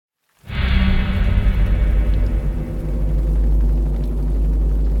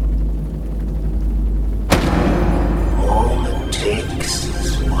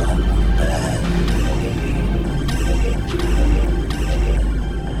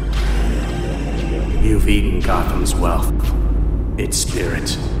You've eaten Gotham's wealth, its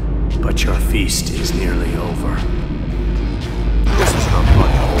spirit, but your feast is nearly over. This isn't a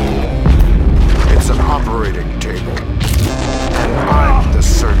blood hole. It's an operating table. And I'm the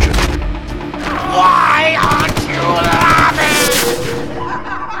surgeon. Why aren't you laughing?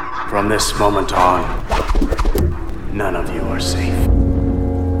 From this moment on, none of you are safe.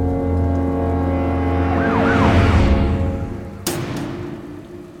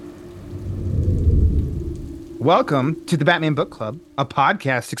 Welcome to the Batman Book Club, a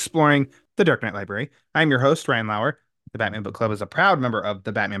podcast exploring the Dark Knight Library. I'm your host, Ryan Lauer. The Batman Book Club is a proud member of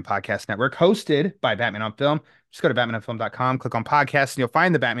the Batman Podcast Network, hosted by Batman on Film. Just go to batmanonfilm.com, click on podcasts, and you'll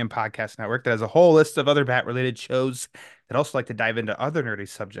find the Batman Podcast Network that has a whole list of other Bat-related shows that also like to dive into other nerdy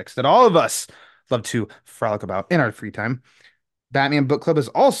subjects that all of us love to frolic about in our free time. Batman Book Club is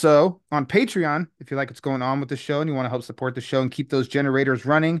also on Patreon. If you like what's going on with the show and you want to help support the show and keep those generators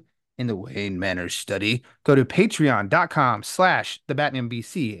running in the Wayne Manor study, go to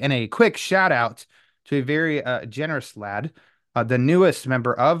patreon.com/thebatmanbc. And a quick shout out to a very generous lad, the newest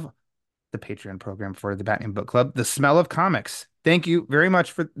member of the Patreon program for the Batman Book Club, The Smell of Comics. Thank you very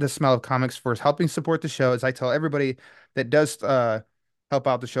much for The Smell of Comics for helping support the show. As I tell everybody that does help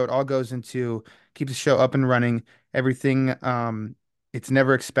out the show, it all goes into keep the show up and running. Everything, it's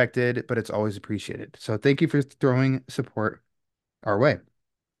never expected, but it's always appreciated. So thank you for throwing support our way.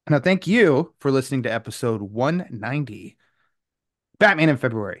 Now, thank you for listening to episode 190, Batman in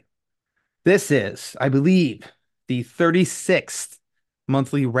February. This is, I believe, the 36th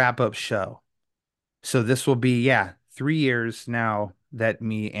monthly wrap-up show. So this will be, 3 years now that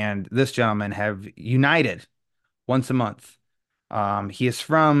me and this gentleman have united once a month. He is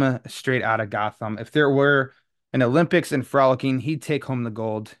from straight out of Gotham. If there were an Olympics in frolicking, he'd take home the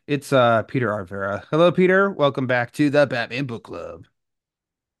gold. It's Peter Arvera. Hello, Peter. Welcome back to the Batman Book Club.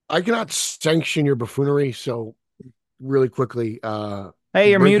 I cannot sanction your buffoonery, so really quickly.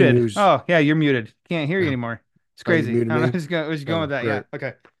 Hey, you're muted. News. Oh, yeah, you're muted. Can't hear you anymore. It's crazy. I don't know who's going with that. Great. Yeah.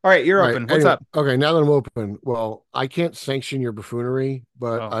 Okay. All right, you're open. What's up? Okay, now that I'm open, well, I can't sanction your buffoonery,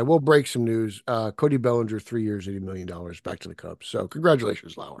 but I will break some news. Cody Bellinger, 3 years, $80 million back to the Cubs. So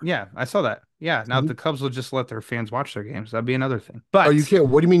congratulations, Lauer. Yeah, I saw that. Yeah. Now the Cubs will just let their fans watch their games. That'd be another thing. But you can't.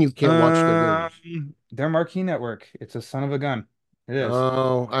 What do you mean you can't watch their games? Their marquee network. It's a son of a gun. It is.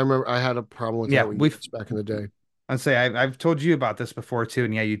 Oh, I remember I had a problem with that back in the day. I'd say I've told you about this before too,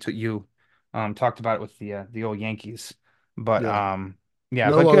 and you talked about it with the old Yankees, but No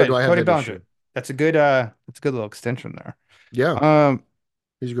but longer good. do I have Cody that Bellinger. issue. That's a good little extension there. Yeah.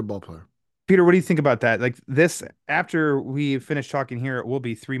 He's a good ball player. Peter, what do you think about that? Like this, after we finish talking here, it will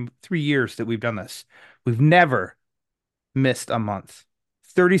be three years that we've done this. We've never missed a month,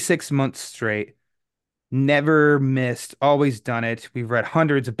 36 months straight. Never missed, always done it. We've read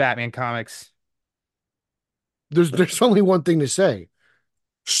hundreds of Batman comics. There's only one thing to say.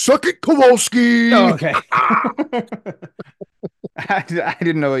 Suck it, Kowalski. Oh, okay. I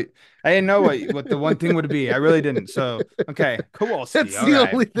didn't know what the one thing would be. I really didn't. So, okay, Kowalski. That's the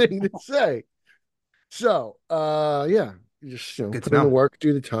only thing to say. So, you just put in the work,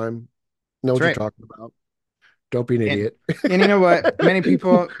 do the time, know what you're talking about. Don't be an idiot. And you know what? Many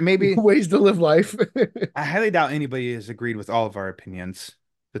people, maybe ways to live life. I highly doubt anybody has agreed with all of our opinions,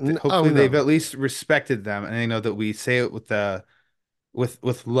 but hopefully they've at least respected them, and they know that we say it with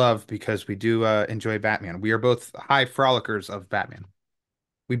love because we do enjoy Batman. We are both high frolickers of Batman.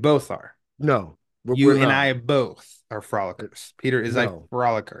 We both are. No, you and I both are frolickers. Peter is a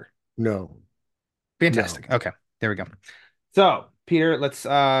frolicker. No. Fantastic. No. Okay, there we go. So, Peter, let's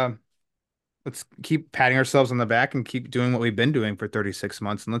keep patting ourselves on the back and keep doing what we've been doing for 36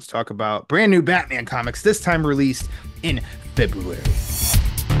 months. And let's talk about brand new Batman comics, this time released in February.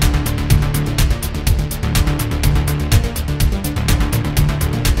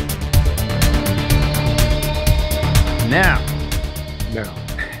 Now,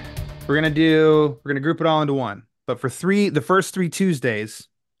 we're gonna group it all into one. But for the first 3 Tuesdays,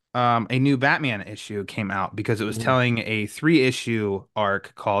 a new Batman issue came out because it was telling a 3-issue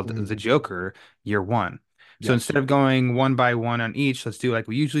arc called The Joker Year One. So instead of going one by one on each, let's do like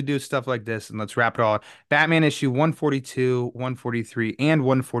we usually do, stuff like this, and let's wrap it all. Batman issue 142, 143, and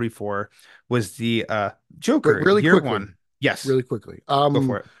 144 was the Joker really Year quickly. One. Yes, really quickly. Go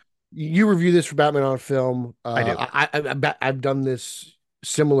for it. You review this for Batman on Film. I do. I've done this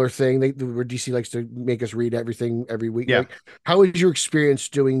similar thing. Where DC likes to make us read everything every week. Yeah. Like, how is your experience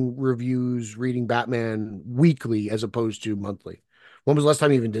doing reviews, reading Batman weekly as opposed to monthly? When was the last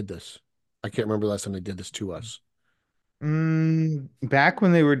time you even did this? I can't remember the last time they did this to us. Back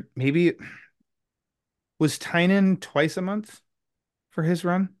when they were was Tynan twice a month for his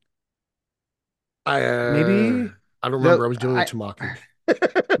run? I Maybe I don't remember. the I was dealing with I Tamaki.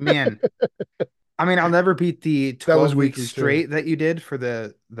 man. I mean, I'll never beat the That was 12 weeks weekly too. straight that you did for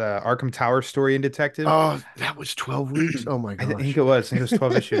the Arkham Tower story and Detective. Oh, that was 12 weeks. Oh my Think gosh. it was. I think it was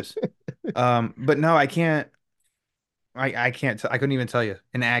 12 issues. But no, I can't. I can't. I couldn't even tell you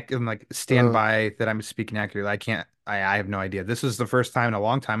an act and like stand Uh, by that I'm speaking accurately. I can't. I have no idea. This is the first time in a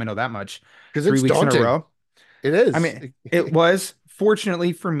long time I know that much. because Three it's weeks in a daunting. row. It I is. mean, it was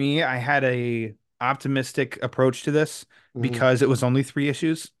fortunately for me. I had a optimistic approach to this Mhm. because it was only 3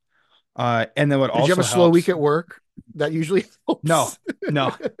 issues. And then what Did you have a also slow week helps. at work? That usually No, helps.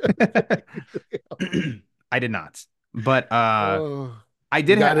 no. I did not. But Oh, I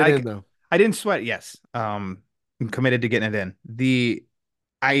you did got have it in though. I didn't sweat, yes. I'm committed to getting it in.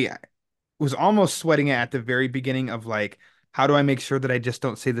 I was almost sweating it at the very beginning of like, how do I make sure that I just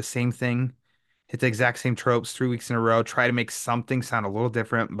don't say the same thing, hit the exact same tropes 3 weeks in a row, try to make something sound a little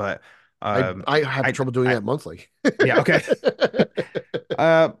different, but I um I have trouble doing I that monthly. yeah, okay.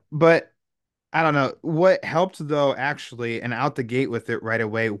 But I don't know. What helped though, actually, and out the gate with it right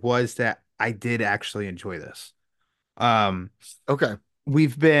away was that I did actually enjoy this. Um, Okay.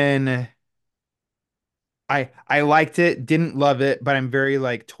 we've been I liked it, didn't love it, but I'm very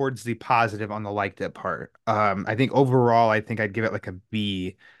like towards the positive on the liked it part. I think overall, I think I'd give it like a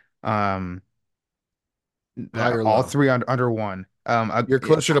B. Um, High or all low? three under one. You're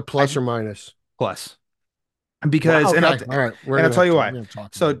closer to plus I or minus. plus Wow. because Okay. All right. and I'll tell you We're why. gonna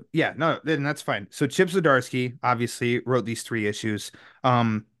talk about So it. yeah, no, then that's fine. So Chip Zdarsky obviously wrote these 3 issues.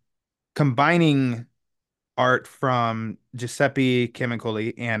 Um, combining art from Giuseppe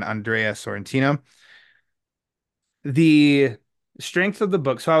Camicoli and Andrea Sorrentino. The strength of the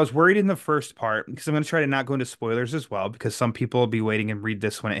book. So I was worried in the first part because I'm going to try to not go into spoilers as well because some people will be waiting and read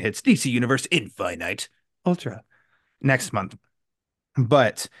this when it hits DC Universe Infinite Ultra next month.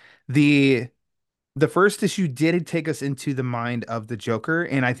 But the the first issue did take us into the mind of the Joker,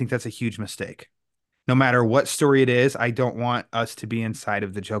 and I think that's a huge mistake. No matter what story it is, I don't want us to be inside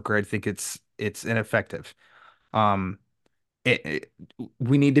of the Joker. I think it's ineffective. Um, it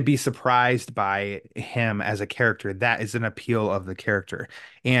we need to be surprised by him as a character. That is an appeal of the character.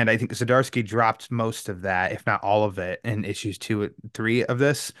 And I think Zdarsky dropped most of that, if not all of it, in issues 2 and 3 of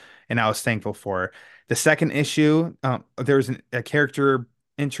this. And I was thankful for. The second issue, there was a character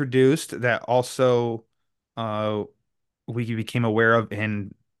introduced that also uh, we became aware of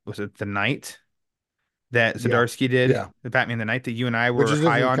in, was it The Night? That Yeah. Zdarsky did, Yeah. the Batman the Night that you and I Which were is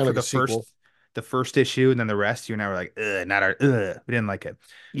high different, on kind of for like a sequel. the first issue, and then the rest you and I were like, ugh, not our ugh. We didn't like it.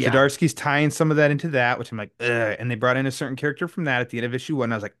 Yeah. Zdarsky's tying some of that into that, which I'm like, ugh. And they brought in a certain character from that at the end of issue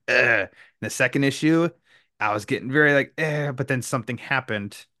 1. I was like, ugh. In the second issue, I was getting very like, eh, but then something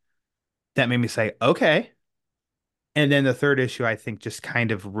happened that made me say, okay. And then the third issue, I think, just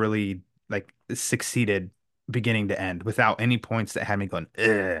kind of really like succeeded beginning to end without any points that had me going,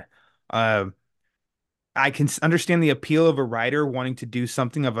 ugh. Um, I can understand the appeal of a writer wanting to do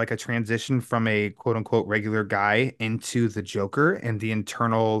something of like a transition from a quote unquote regular guy into the Joker and the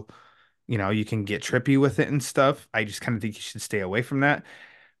internal, you can get trippy with it and stuff. I just kind of think you should stay away from that.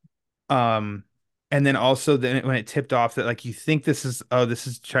 Um, and then also then when it tipped off that like you think this is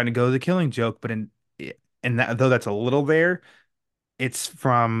trying to go the Killing Joke, but and that though that's a little there, it's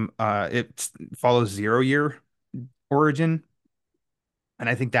from it follows 0 Year origin. And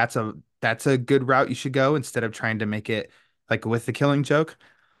I think that's a good route you should go instead of trying to make it like with the Killing Joke.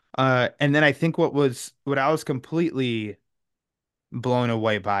 And then I think what I was completely blown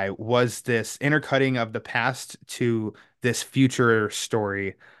away by was this intercutting of the past to this future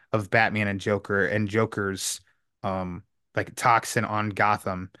story of Batman and Joker's like toxin on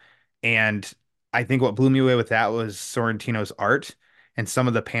Gotham. And I think what blew me away with that was Sorrentino's art and some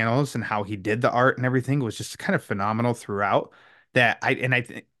of the panels and how he did the art and everything was just kind of phenomenal throughout. That I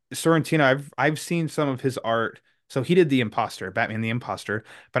think Sorrentino, I've seen some of his art. So he did The Imposter, Batman the Imposter,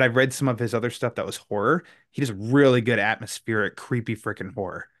 but I've read some of his other stuff that was horror. He does really good atmospheric, creepy freaking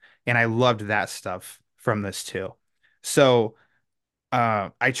horror. And I loved that stuff from this too. So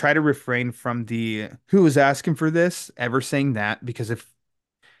I try to refrain from the who was asking for this ever saying that because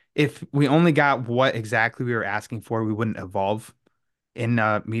if we only got what exactly we were asking for, we wouldn't evolve in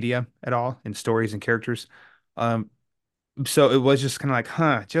media at all, in stories and characters. Um, so it was just kind of like,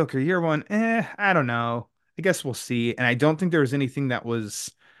 huh, Joker, year one, I don't know. I guess we'll see. And I don't think there was anything that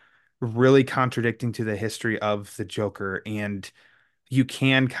was really contradicting to the history of the Joker. And you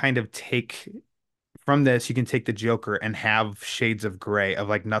can kind of take from this, you can take the Joker and have shades of gray of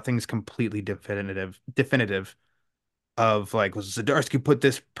like nothing's completely definitive of like, was Zdarsky put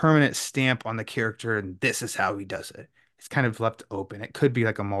this permanent stamp on the character and this is how he does it. it's kind of left open. It could be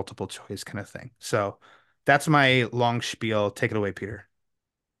like a multiple choice kind of thing. So that's my long spiel. Take it away, Peter.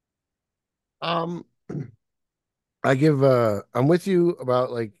 Um, I'm with you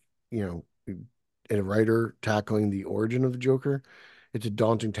about like, you know, a writer tackling the origin of the Joker. It's a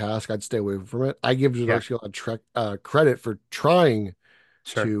daunting task. I'd stay away from it. I give Yeah, Zdarsky a lot of credit for trying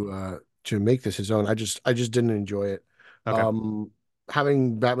sure. to make this his own. I just didn't enjoy it. Okay. Um,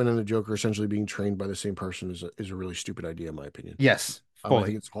 Having Batman and the Joker essentially being trained by the same person is a really stupid idea in my opinion. Yes, I fully.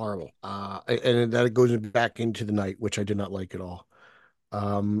 think it's horrible. And that it goes back into the night, which I did not like at all.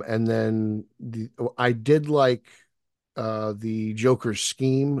 And then I did like the Joker's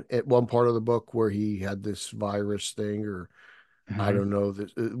scheme at one part of the book where he had this virus thing, or I Mhm. don't know,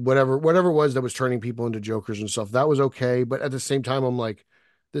 this whatever it was that was turning people into Jokers and stuff. That was okay, but at the same time, I'm like,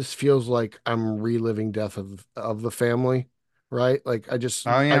 this feels like I'm reliving death of the family, right? Like Oh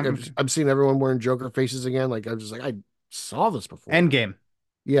yeah. I'm seeing everyone wearing Joker faces again. Like I'm just like I saw this before. Endgame.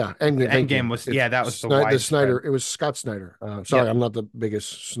 Yeah, The Endgame. Thank Endgame you. was It's that was the Snyder, the Snyder. widespread. It was Scott Snyder. Sorry, Yep. I'm not the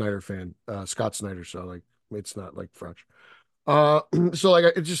biggest Snyder fan. Scott Snyder. So like, it's not like fresh. So like,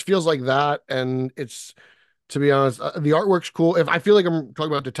 it just feels like that, and it's to be honest, the artwork's cool. If I feel like I'm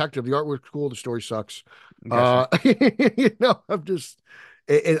talking about detective, the artwork's cool. The story sucks. Gotcha. I'm just,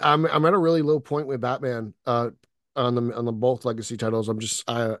 I'm at a really low point with Batman. On the both legacy titles,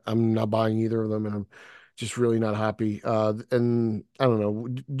 I'm not buying either of them, and I'm just really not happy. And I don't know,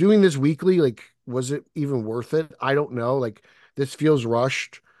 doing this weekly, like, was it even worth it? I don't know. Like, this feels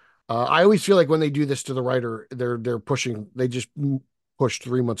rushed. I always feel like when they do this to the writer, they just push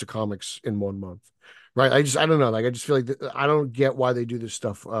 3 months of comics in 1 month. Right. I don't know. Like, I just feel like I don't get why they do this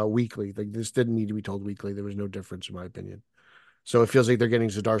stuff weekly. Like, this didn't need to be told weekly. There was no difference, in my opinion. So it feels like they're getting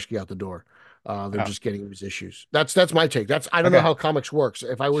Zdarsky out the door. They're Oh, just getting his issues. That's my take. I don't know okay. how comics works.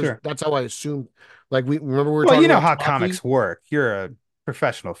 If I was, Sure. that's how I assumed. Like, we remember we were Well, you talking know about how Tamaki. comics work. You're a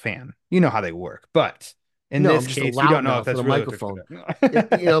professional fan. You know how they work. But in No, this I'm just a case, you don't know if loudmouth with that's a really what they're microphone. trying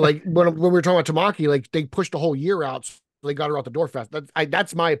to do. Like when we were talking about Tamaki, like they pushed a whole year out, so they got her out the door fast.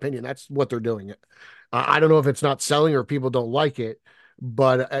 That's my opinion. That's what they're doing. I don't know if it's not selling or people don't like it,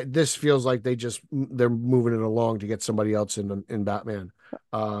 but this feels like they're moving it along to get somebody else in Batman.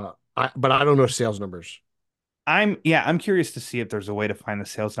 But I don't know sales numbers. I'm curious to see if there's a way to find the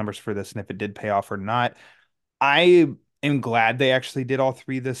sales numbers for this and if it did pay off or not. I am glad they actually did all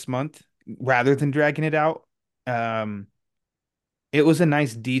three this month rather than dragging it out. Um, it was a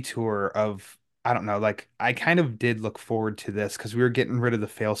nice detour of, I don't know, like I kind of did look forward to this because we were getting rid of the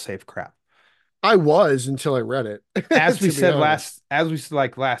failsafe crap. I was until I read it, As we to be said honest. as we said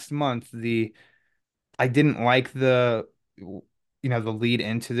like last month, the I didn't like the lead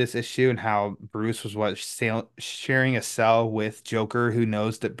into this issue and how Bruce was sharing a cell with Joker, who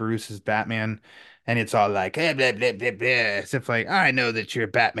knows that Bruce is Batman, and it's all like blah, blah, blah, blah. As if like I know that you're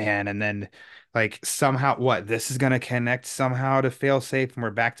Batman, and then like somehow what this is gonna connect somehow to Failsafe, and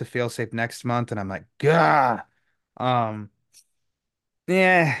we're back to Failsafe next month, and I'm like, God, um,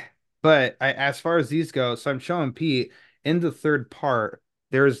 yeah. But as far as these go, so I'm showing Pete in the third part.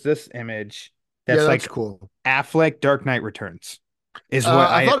 There's this image Yeah, that's that's like cool. Affleck Dark Knight Returns is what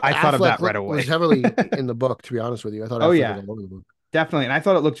I thought I thought of Affleck that right was away. heavily in the book. To be honest with you, I thought Oh Affleck was yeah, all over the book. definitely. And I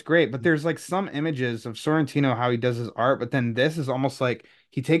thought it looked great, but there's like some images of Sorrentino how he does his art, but then this is almost like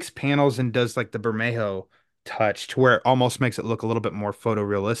he takes panels and does like the Bermejo touch to where it almost makes it look a little bit more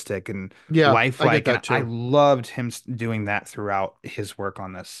photorealistic and Yeah, I get lifelike. And that I too. loved him doing that throughout his work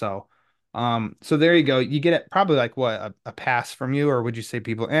on this. So there you go. You get it probably like what a pass from you, or would you say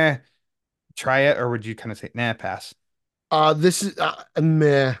people, try it, or would you kind of say, nah, pass? This is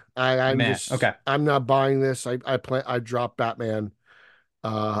meh. Meh. Okay. I'm not buying this. I dropped Batman.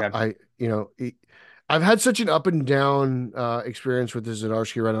 Okay. I you know I've had such an up and down experience with this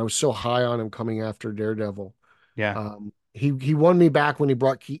Zdarsky run. I was so high on him coming after Daredevil. Yeah. He won me back when he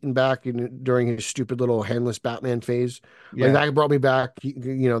brought Keaton back during his stupid little handless Batman phase. Like, Yeah. that brought me back.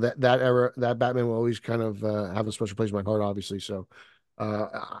 That era, that Batman will always kind of have a special place in my heart, obviously. So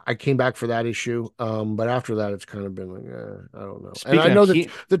I came back for that issue. But after that, it's kind of been like, I don't know. And I Speaking of know that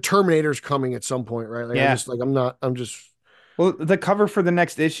Keaton, the Terminator's coming at some point, right? Like, yeah. I'm just. Well, the cover for the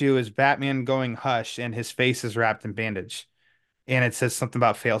next issue is Batman going hush and his face is wrapped in bandage. And it says something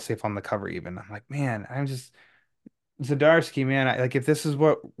about failsafe on the cover, even. I'm like, man, I'm just Zdarsky, man. Like, if this is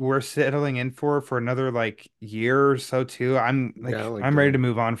what we're settling in for another like year or so too, Yeah, I don't like I'm ready to that.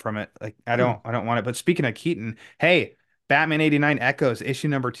 move on from it. Like, I don't want it. But speaking of Keaton, hey, Batman 89 Echoes, issue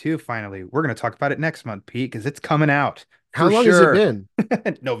number 2, finally. We're gonna talk about it next month, Pete, because it's coming out How for long has it sure. been?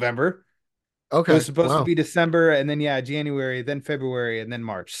 November. It was Okay. supposed to Wow. be December, and then yeah, January, then February, and then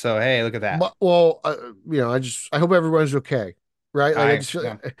March. So hey, look at that. Well, I hope everyone's okay, right? Like I I just feel,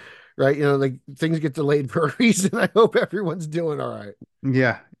 yeah. right? Like things get delayed for a reason. I hope everyone's doing all right.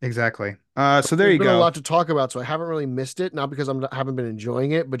 Yeah, exactly. So there There's you been a go. lot to talk about, so I haven't really missed it. Not because haven't been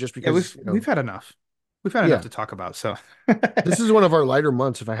enjoying it, but just Yeah, because, we've had enough. We've had enough yeah, to talk about. So this is one of our lighter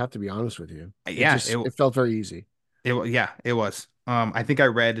months, if I have to be honest with you. yeah, It felt very easy. yeah, it was. I think I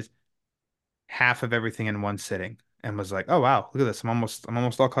read half of everything in one sitting and was like, oh wow, look at this. I'm almost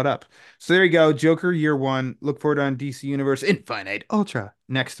all caught up. So there you go. Joker year one. Look forward on DC Universe Infinite Ultra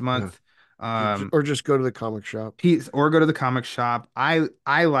next Yeah. month. Um, Or just go to the comic shop. Pete or go to the comic shop. I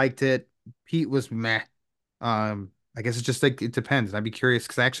liked it. Pete was meh. I guess it's just like it depends. I'd be curious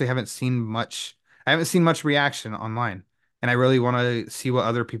because I actually haven't seen much. I haven't seen much reaction online, and I really want to see what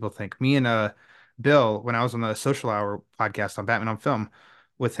other people think. Me and Bill, when I was on the Social Hour podcast on Batman on Film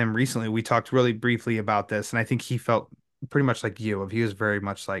with him recently, we talked really briefly about this, and I think he felt pretty much like you. He was very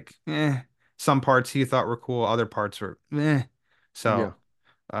much like, eh. Some parts he thought were cool, other parts were, eh. Yeah. So,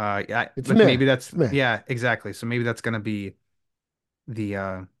 yeah, It's but meh. maybe that's It's meh. yeah, exactly. So maybe that's gonna be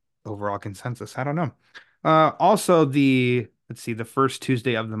the overall consensus. I don't know. Also the let's see, the first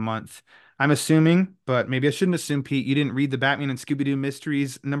Tuesday of the month. I'm assuming, but maybe I shouldn't assume, Pete, you didn't read the Batman and Scooby-Doo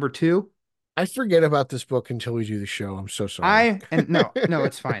Mysteries #2. I forget about this book until we do the show. I'm so sorry. No,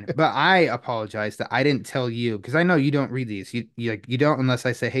 it's fine. But I apologize that I didn't tell you because I know you don't read these. You don't unless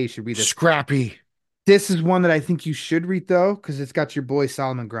I say, hey, you should read this. Scrappy. This is one that I think you should read though, because it's got your boy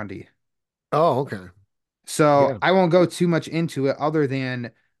Solomon Grundy. Oh, okay. So Yeah. I won't go too much into it other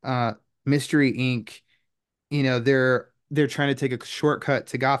than uh Mystery Inc. They're trying to take a shortcut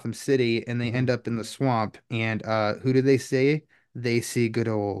to Gotham City and they Mhm. end up in the swamp. And who do they see? They see good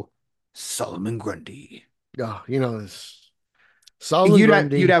old Solomon Grundy. Oh, this Solomon You'd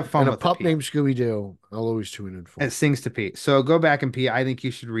Grundy have and fun a with it, pup Pete. named Scooby Doo. I'll always tune in It for. sings to Pete. So go back and Pete. I think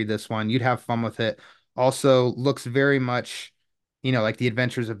you should read this one. You'd have fun with it. Also looks very much, like the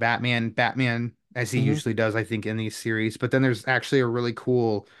adventures of Batman as he Hmm. usually does, I think, in these series. But then there's actually a really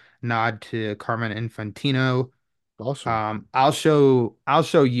cool nod to Carmen Infantino. Awesome. I'll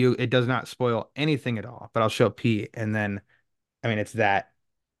show you. It does not spoil anything at all, but I'll show Pete, and then I mean it's that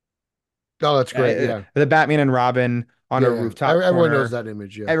Oh, that's great. Yeah. the Batman and Robin on Yeah. a Yeah. rooftop Everyone knows corner. that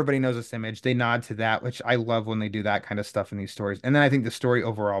image. Yeah. Everybody knows this image. They nod to that, which I love when they do that kind of stuff in these stories. And then I think the story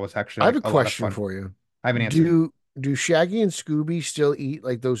overall was actually I have like a a lot of question fun. for you. I have an answer. Do Shaggy and Scooby still eat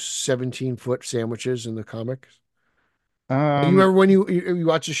like those 17-foot sandwiches in the comics? Like, you Um, remember when you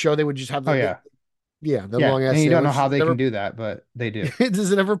watch the show, they would just have oh yeah, the yeah, long and ass you don't know sandwich. how they can do that, but they do.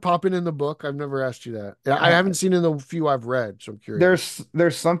 Does it ever pop in the book? I've never asked you that. I Uh, haven't seen in the few I've read, so I'm curious.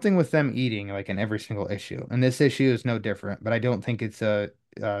 there's something with them eating like in every single issue, and this issue is no different. But I don't think it's a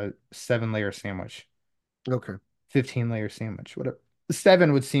 7-layer sandwich, Okay. 15-layer sandwich. Whatever.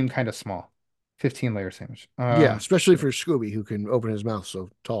 Seven would seem kind of small. 15-layer sandwich. Yeah, especially for Scooby, who can open his mouth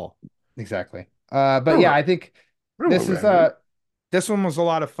so tall. Exactly. I But don't yeah, know. I think I don't know, this is Randy. this one was a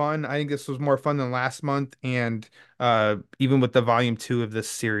lot of fun. I think this was more fun than last month, and even with the volume 2 of this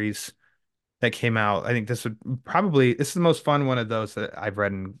series that came out, I think this is the most fun one of those that I've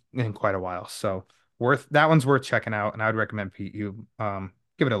read in quite a while. So that one's worth checking out, and I would recommend Pete you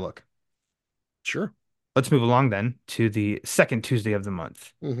give it a look. Sure. Let's move along then to the second Tuesday of the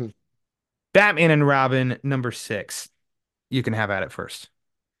month. Hmm. Batman and Robin #6. You can have at it first.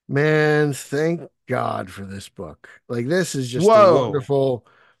 Man, thank God for this book. Like, this is just a Whoa. wonderful,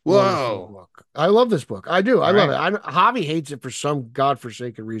 wonderful Whoa. book. I love this book. I do. I All love right. it. Hobby hates it for some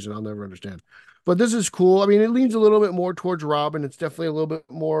godforsaken reason I'll never understand. But this is cool. I mean, it leans a little bit more towards Robin. It's definitely a little bit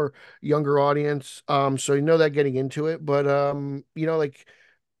more younger audience. So you know that getting into it. But like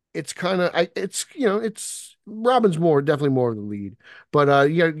it's kind of it's Robin's definitely more of the lead, but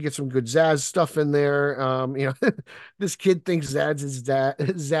you gotta get some good Zaz stuff in there. This kid thinks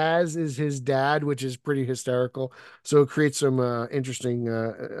Zaz is his dad, which is pretty hysterical. So it creates some interesting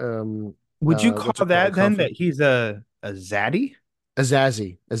Would you what's call it called, that then that conflict. he's a zaddy? A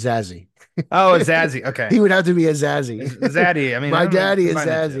Zazzy. Oh, a Zazzy. Okay. He would have to be a Zazzy. Zaddy. I mean, I My don't know. daddy is Combine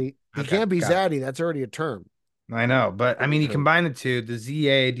the two. Zazzy. He Okay, can't be got it. Zaddy. That's already a term. I know, but I mean, you So combine the two, the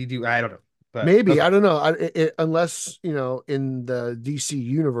ZADD. I don't know, but maybe okay. I don't know. Unless in the DC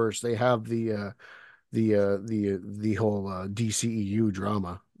universe they have the whole DCEU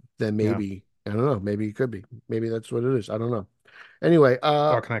drama, then Yeah, maybe I don't know. Maybe it could be. Maybe that's what it is. I don't know. Anyway, it's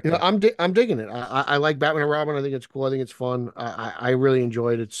all connected. I'm digging it. I like Batman and Robin. I think it's cool. I think it's fun. I really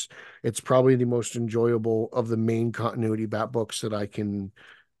enjoy it. It's probably the most enjoyable of the main continuity Bat books that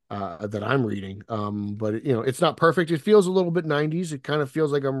that I'm reading. But it's not perfect. It feels a little bit 90s. It kind of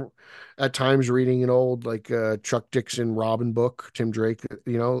feels like I'm at times reading an old like Chuck Dixon Robin book, Tim Drake.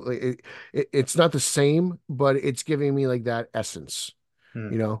 It's not the same, but it's giving me like that essence.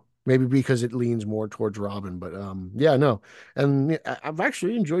 Hmm. Maybe because it leans more towards Robin, but yeah, no. And I've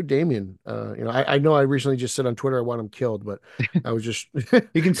actually enjoyed Damien. I know I recently just said on Twitter I want him killed, but I was just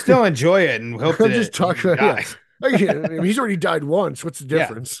You can still enjoy it and hope I'm that just he talking about, yeah. dies. I mean, he's already died once. What's the Yeah.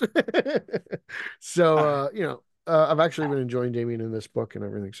 difference? So, Uh, I've actually been enjoying Damien in this book and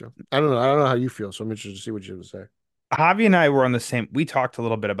everything. So I don't know. I don't know how you feel. So I'm interested to see what you have to say. Javi and I were on the same. We talked a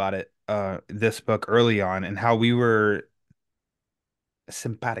little bit about it, this book early on, and how we were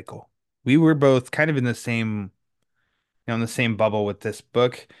simpatico. We were both kind of in the same, in the same bubble with this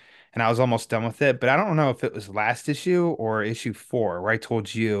book, and I was almost done with it. But I don't know if it was last issue or issue 4 where I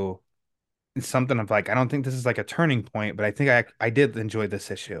told you something of like, I don't think this is like a turning point, but I think I did enjoy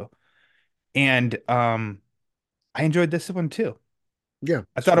this issue, and I enjoyed this one too. Yeah,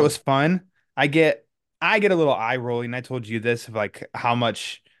 I it's thought it fun. was fun. I get I get a little eye rolling. I told you this of like how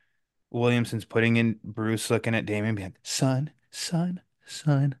much Williamson's putting in Bruce looking at Damien being son, son,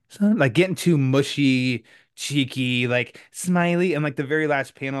 son, son, like getting too mushy, cheeky, like smiley. And like the very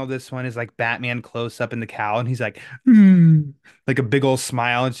last panel of this one is like Batman close up in the cowl, and he's like, like a big old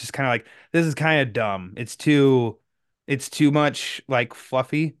smile. It's just kind of like this is kind of dumb. It's too much like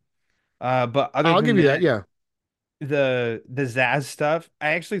fluffy. But other I'll than give you that. that, Yeah. the Zaz stuff, I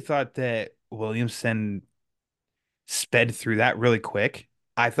actually thought that Williamson sped through that really quick.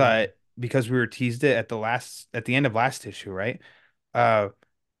 I thought Mhm. because we were teased it at the end of last issue, right? Uh,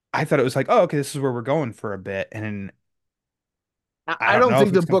 I thought it was like, oh, okay, this is where we're going for a bit, and then I I don't don't know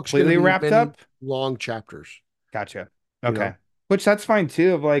if think the it's book's going to completely be wrapped many up. long chapters, Gotcha. you Okay. know? Which that's fine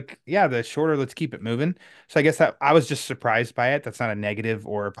too. Of like, yeah, the shorter, let's keep it moving. So I guess that I was just surprised by it. That's not a negative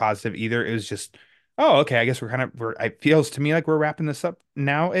or a positive either. It was just, oh, okay. I guess it feels to me like we're wrapping this up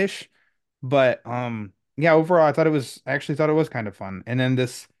now-ish. But yeah, overall, I actually thought it was kind of fun. And then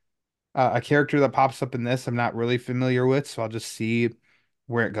this a character that pops up in this I'm not really familiar with, so I'll just see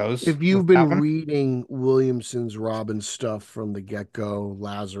where it goes If you've with that been one. reading Williamson's Robin stuff from the get-go,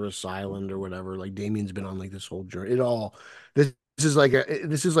 Lazarus Island or whatever, like Damien's been on like this whole journey. This is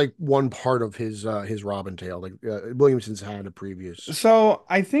like one part of his Robin tale. Like Williamson's had a previous So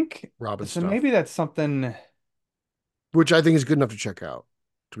I think Robin so stuff, maybe that's something. which I think is good enough to check out,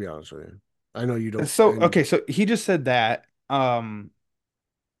 to be honest with you. I know you don't, So and okay, so he just said that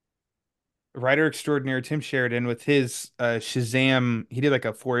writer extraordinaire Tim Sheridan with his Shazam, he did like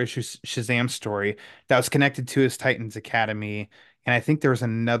a 4 issue Shazam story that was connected to his Titans Academy, and I think there was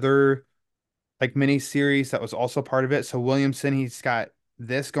another like mini series that was also part of it. So Williamson, he's got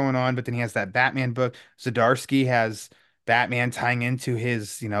this going on, but then he has that Batman book. Zdarsky has Batman tying into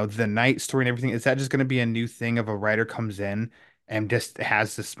his, the night story and everything. Is that just going to be a new thing of a writer comes in and just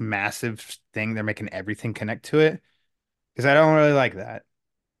has this massive thing? They're making everything connect to it because I don't really like that.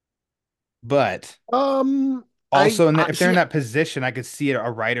 But um, also, I if they're in see. that position, I could see a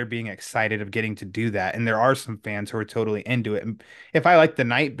writer being excited of getting to do that. And there are some fans who are totally into it. And if I like the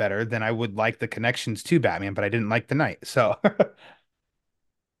Knight better, then I would like the connections to Batman, but I didn't like the Knight. So,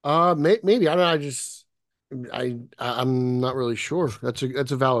 Maybe I don't know. I'm not really sure. That's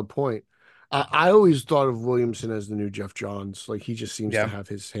a valid point. I always thought of Williamson as the new Jeff Johns. Like he just seems to yeah. have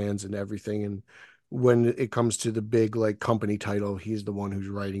his hands in everything, and when it comes to the big like company title, he's the one who's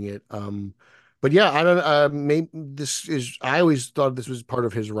writing it. But yeah, I don't. Maybe this is. I always thought this was part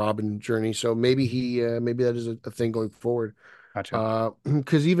of his Robin journey. So maybe that is a thing going forward. Gotcha.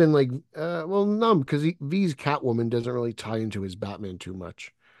 Because even like, well, no, because V's Catwoman doesn't really tie into his Batman too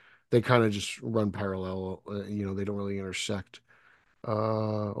much. They kind of just run parallel. They don't really intersect.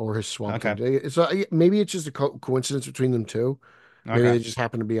 Or his Swamp Thing. Okay. Maybe it's just a coincidence between them two. Maybe Okay. they just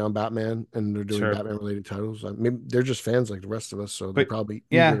happen to be on Batman and they're doing Sure. Batman related titles. Maybe they're just fans like the rest of us, so they're But probably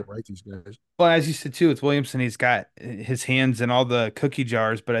eager yeah. to write these guys. Well, as you said too, with Williamson, he's got his hands in all the cookie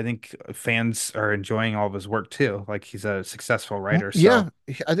jars, but I think fans are enjoying all of his work too. Like he's a successful writer. So, Yeah,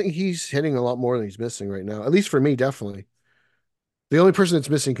 I think he's hitting a lot more than he's missing right now. At least for me, definitely. The only person that's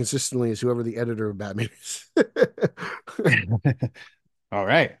missing consistently is whoever the editor of Batman is. all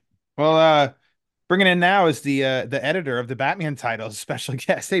right. Well, bringing in now is the editor of the Batman titles, special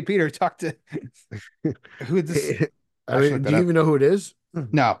guest. Hey, Peter, talk to who would this? I I should mean, look do that you up. even know who it is?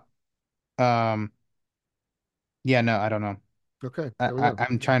 No. Um. Yeah. No, I don't know. Okay, I, there we I go.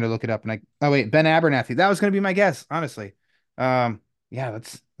 I'm trying to look it up, and I. Oh wait, Ben Abernathy. That was going to be my guess, honestly. Yeah.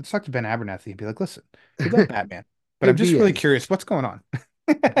 Let's talk to Ben Abernathy and be like, listen, we love Batman, but Hey, I'm just really BA. curious, what's going on?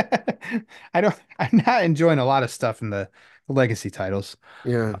 I'm not enjoying a lot of stuff in the Legacy titles.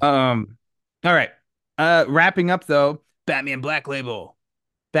 Yeah. All right. Wrapping up though, Batman Black Label.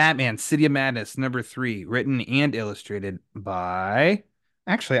 Batman City of Madness #3, written and illustrated by.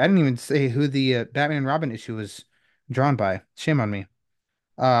 Actually, I didn't even say who the Batman and Robin issue was drawn by. Shame on me.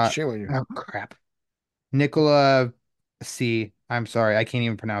 Uh, Shame on you. oh crap. Nicola C. I'm sorry, I can't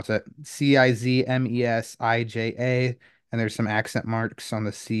even pronounce it. Cizmesija, and there's some accent marks on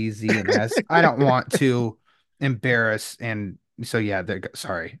the C, Z, and S. I don't want to embarrass, and so yeah,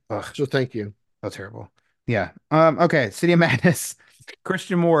 sorry. Ugh, So thank you. so terrible. Yeah. Okay. City of Madness.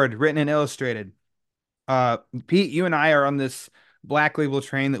 Christian Ward, written and illustrated. Uh, Pete, you and I are on this Black Label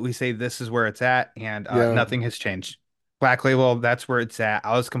train that we say this is where it's at, and Yeah. nothing has changed. Black Label, that's where it's at.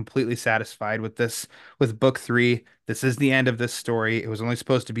 I was completely satisfied with this, with book 3. This is the end of this story. It was only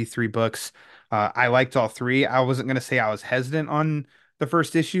supposed to be 3 books. I liked all 3. I wasn't going to say I was hesitant on the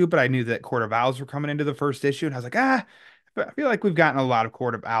first issue, but I knew that Court of Owls were coming into the first issue, and I was like, but I feel like we've gotten a lot of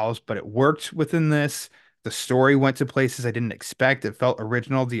Court of Owls, but it worked within this. The story went to places I didn't expect. It felt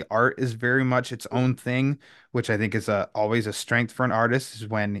original. The art is very much its own thing, which I think is always a strength for an artist, is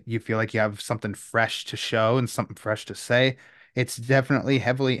when you feel like you have something fresh to show and something fresh to say. It's definitely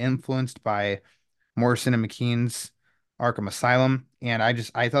heavily influenced by Morrison and McKean's Arkham Asylum, and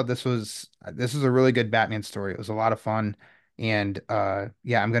I thought this was a really good Batman story. It was a lot of fun, and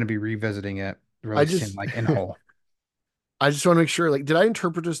yeah, I'm gonna be revisiting it I really soon, just like in whole. I just want to make sure, like, did I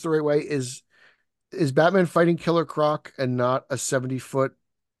interpret this the right way? Is Batman fighting Killer Croc and not a 70-foot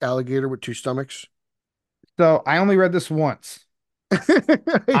alligator with 2 stomachs? So I only read this once. I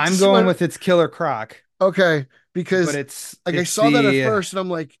I'm just going want with it's Killer Croc, okay, but because like I it's saw that at the first and I'm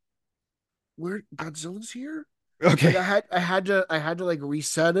like, where Godzilla's here? Like okay. I had to like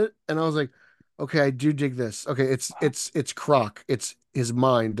reset it and I was like, okay, I do dig this. Okay, it's Croc. It's his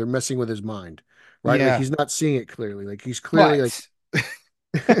mind. They're messing with his mind. Right? Like Yeah, he's not seeing it clearly. Like he's clearly like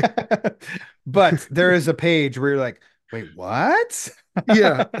but but there is a page where you're like, wait, what?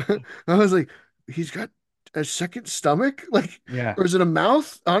 yeah. I was like, he's got a second stomach? Like, Yeah, or is it a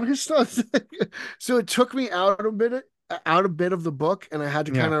mouth on his stomach? So it took me out a bit of the book, and I had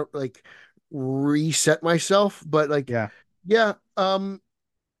to yeah, kind of like reset myself. But like, yeah, yeah,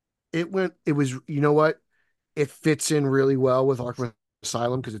 it was, you know what? It fits in really well with Arkham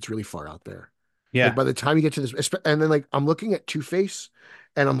Asylum because it's really far out there. Like yeah. by the time you get to this, and then like I'm looking at Two Face,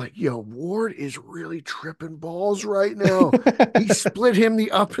 and I'm like, yo, Ward is really tripping balls right now. He split him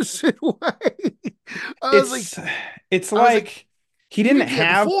the opposite way. I was like, It's it's I was like, like he he didn't didn't do that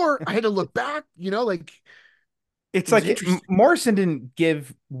have before. I had to look back, like it's it was like interesting. Morrison didn't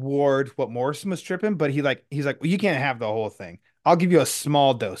give Ward what Morrison was tripping, but he's like, well, you can't have the whole thing. I'll give you a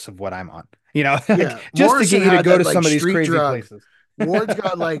small dose of what I'm on, like Yeah, just to Morrison get you to had go that to like some of these street crazy drug. places. Ward's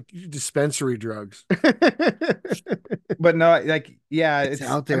got like dispensary drugs. But no, like, yeah, It's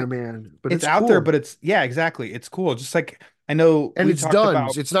out I there, mean, man, but it's it's out there, cool. but yeah, exactly. It's cool. Just like I know And we it's talked done.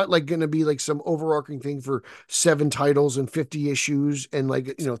 about It's not like going to be like some overarching thing for 7 titles and 50 issues and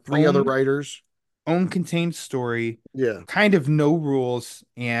like, 3 other own writers. own contained story, Yeah. kind of no rules,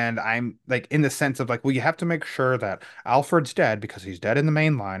 and I'm like in the sense of like, well, you have to make sure that Alfred's dead because he's dead in the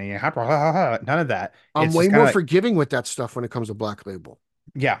main line, and you have to none of that. I'm It's way just kind more of like, forgiving with that stuff when it comes to Black Label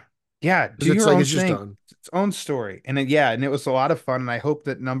yeah, yeah, because do it's your like own it's just thing. done. It's its own story. And yeah, and it was a lot of fun. And I hope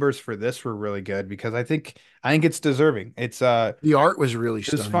that numbers for this were really good because I think it's deserving. The art was really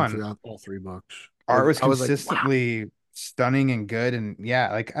It was stunning fun. throughout all 3 books. Art was I was like, wow. consistently stunning and good. And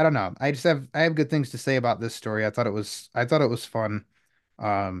yeah, like I don't know. I have good things to say about this story. I thought it was fun.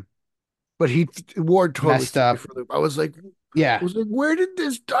 Um, But Ward totally Messed threw me up. for the loop. I was like, Yeah. where did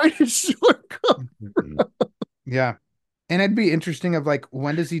this dinosaur come? Yeah. And it'd be interesting of like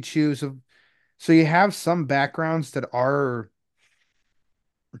when does he choose of so you have some backgrounds that are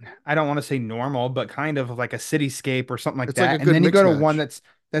I don't want to say normal, but kind of like a cityscape or something like It's like a that. And good then you mix go to one match.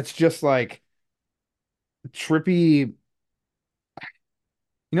 that's just like trippy.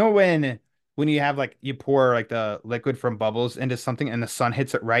 When you have like you pour like the liquid from bubbles into something and the sun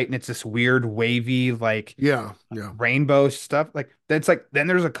hits it right and it's this weird wavy like Yeah, yeah. rainbow stuff like that's like then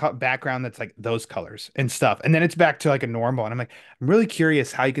there's a background that's like those colors and stuff and then it's back to like a normal and I'm really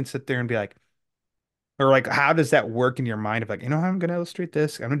curious how you can sit there and be like or like how does that work in your mind of like how I'm gonna illustrate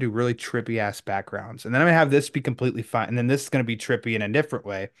this I'm gonna do really trippy ass backgrounds and then I'm gonna have this be completely fine and then this is gonna be trippy in a different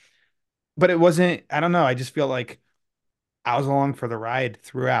way but it wasn't I don't know I just feel like I was along for the ride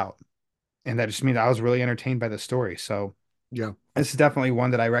throughout and that just means I was really entertained by the story. So Yeah. this is definitely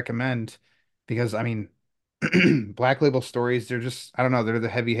one that I recommend because I mean, Black Label stories, they're just, I don't know, they're the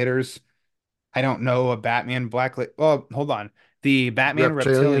heavy hitters. I don't know a Batman Black Label. Oh, hold on. The Batman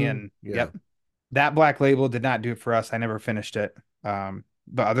Reptilian. Reptilian. Yeah. Yep. that Black Label did not do it for us. I never finished it.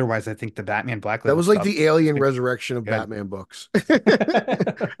 But otherwise, I think the Batman Black That Label was like stuff the has alien been resurrection of good. Batman books.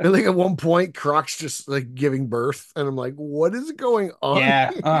 And like at one point, Croc's just like giving birth, and I'm like, what is going on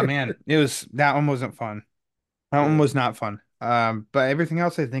Yeah. Oh here? man, it was that one wasn't fun. That one Yeah. was not fun. But everything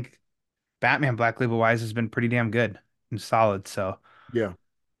else, I think Batman Black Label wise has been pretty damn good and solid. So, Yeah.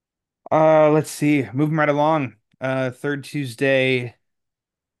 let's see, moving right along. Third Tuesday,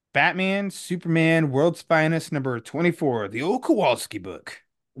 Batman, Superman, World's Finest, number 24, the old Kowalski book.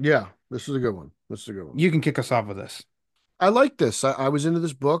 Yeah. This is a good one. This is a good one. You can kick us off with this. I like this. I was into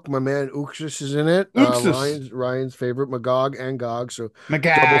this book. My man Uxas is in it. Uxus, Ryan's favorite, Magog and Gog. So double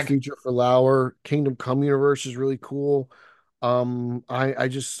Magag. feature for Lauer. Kingdom Come universe is really cool.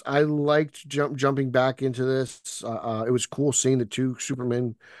 I liked jumping back into this. It was cool seeing the two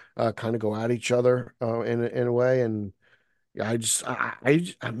Supermen kind of go at each other in a way. And yeah,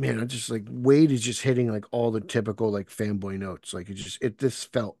 man, I just like Wade is just hitting like all the typical like fanboy notes. Like it this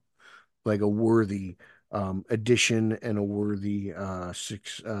felt like a worthy addition and a worthy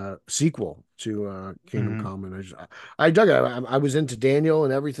sequel to Kingdom Hmm. Come. And I dug it. I was into Daniel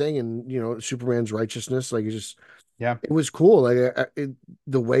and everything, and Superman's righteousness. Like Yeah. it was cool. Like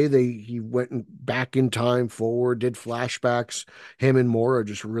the way he went back in time, forward, did flashbacks. Him and Mora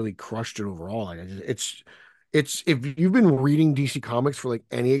just really crushed it overall. Like it's if you've been reading DC Comics for like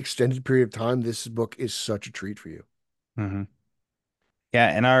any extended period of time, this book is such a treat for you. Hmm. Yeah,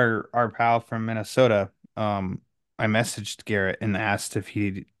 and our pal from Minnesota, I messaged Garrett and asked if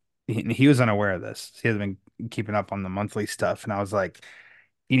he was unaware of this. He hasn't been keeping up on the monthly stuff, and I was like,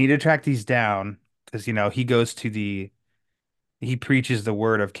 you need to track these down because he goes to he preaches the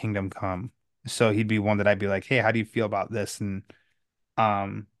word of kingdom come. So he'd be one that I'd be like, hey, how do you feel about this? And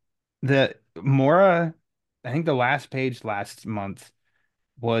um the Mora, I think the last page last month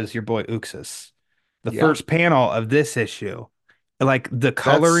was your boy Uxas. The Yeah, first panel of this issue, like the that's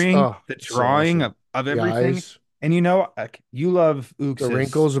coloring, the so drawing awesome. of The everything. eyes, And like, you love the Uxas.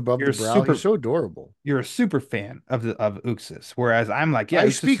 wrinkles above You're the a brow. He's super so adorable. you're a super fan of Uxas. Whereas I'm like, yeah, I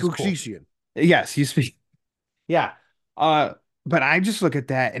Uxas speak is cool. Uxisian. Yes, you speak. Yeah. Uh, but I just look at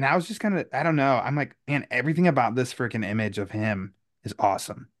that and I was just kind of, I don't know. I'm like, man, everything about this freaking image of him is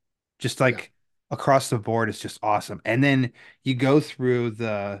awesome. Just Yeah, like across the board is just awesome. And then you go through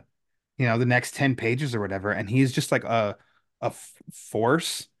the next 10 pages or whatever, and he's just like a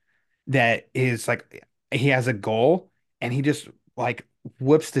force that is like he has a goal and he just like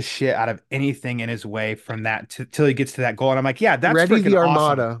whips the shit out of anything in his way from that till he gets to that goal. And I'm like, yeah, that's ready freaking the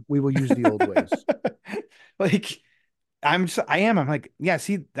awesome. Armada. We will use the old ways. Like I'm like, yeah,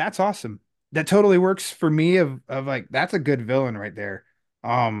 see, that's awesome. That totally works for me of like that's a good villain right there.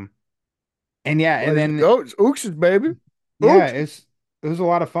 Um and yeah, and Let's then go. It's Uxas, baby. yeah, Uxas. it was a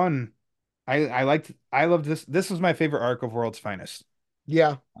lot of fun. I loved this. This was my favorite arc of World's Finest.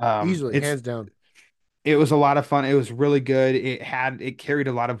 Yeah, Um easily, it's hands down. it was a lot of fun. It was really good. It carried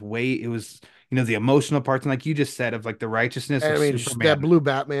a lot of weight. It was, the emotional parts and like you just said of like the righteousness And of I mean, just that Superman. blue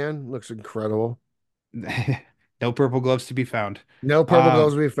Batman looks incredible. No purple gloves to be found. No purple Um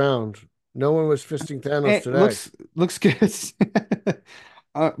gloves we found. No one was fisting Thanos It today. looks good.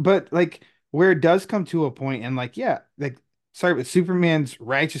 But like where it does come to a point and like yeah, like sorry, but Superman's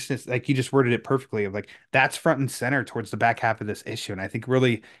righteousness, like you just worded it perfectly of like that's front and center towards the back half of this issue, and I think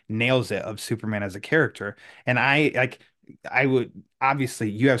really nails it of Superman as a character. And I would obviously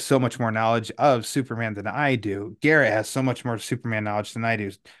you have so much more knowledge of Superman than I do. Garrett has so much more Superman knowledge than I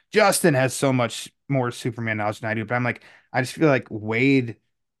do. Justin has so much more Superman knowledge than I do. But I'm like, I just feel like Wade,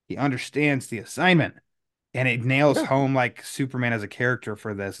 he understands the assignment and it nails Yeah, home like Superman as a character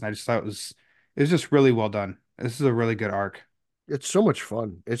for this. And I just thought it was just really well done. This is a really good arc. it's so much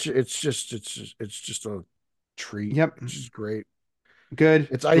fun. It's just a treat. Yep. It's just great. Good,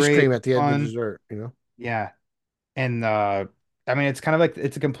 It's ice cream great, at the end of fun. dessert, you know? Yeah. And I mean it's kind of like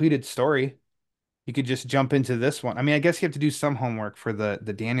it's a completed story. You could just jump into this one. I mean, I guess you have to do some homework for the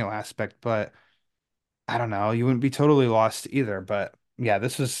Daniel aspect, but I don't know. You wouldn't be totally lost either. But yeah,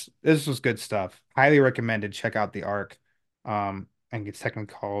 this was good stuff. Highly recommended. Check out the arc. And it's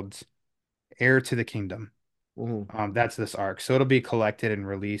technically called Heir to the Kingdom. Mhm. That's this arc. So it'll be collected and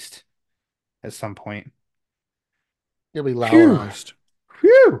released at some point. You'll be Phew. lowerized.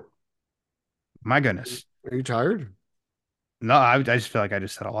 Phew. My goodness. Are you tired? No, I just feel like I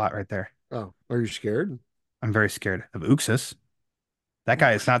just said a lot right there. Oh, are you scared? I'm very scared of Uxas. That Oh,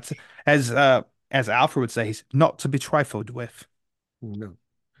 guy is not as Alfred would say, he's not to be trifled with. no,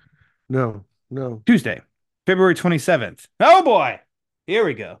 no, no. Tuesday, February 27th. Oh boy. Here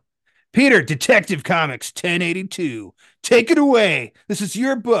we go. Peter, Detective Comics 1082. Take it away. This is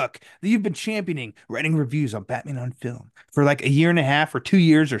your book that you've been championing, writing reviews on Batman on film for like a year and a half or 2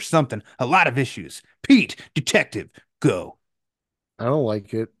 years or something. A lot of issues. Pete, Detective, go. I don't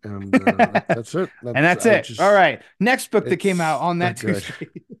like it, and that's it. And That's that's I it. All just right. Next book that came out it's on that not good. Tuesday.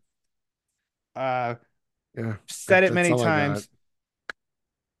 Uh, Yeah, said it that's many all I got. times.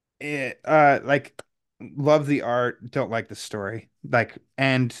 Like love the art, don't like the story. Like,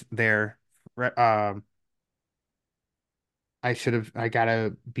 and there. I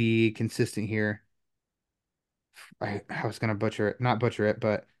gotta be consistent here. I was gonna butcher it, not butcher it,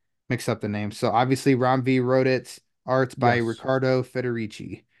 but mix up the names. So obviously Ron V wrote it. Arts by Yes. Riccardo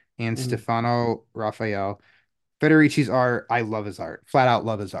Federici and Mhm. Stefano Raphael. Federici's art, I love his art. Flat out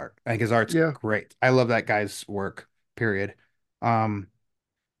love his art. I think his art's Yeah. great. I love that guy's work, period. Um,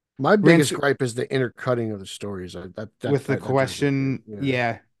 My Rince biggest gripe is the intercutting of the stories. with the That drives me question, crazy. Yeah.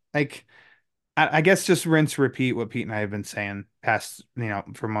 yeah. Like I guess just rinse repeat what Pete and I have been saying past,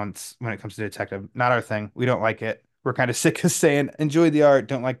 for months when it comes to Detective. Not our thing. We don't like it. We're kind of sick of saying enjoy the art,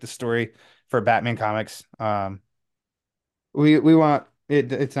 don't like the story for Batman comics. We want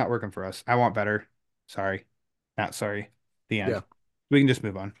it. It's not working for us. I want better. Sorry, not sorry. The end. Yeah. We can just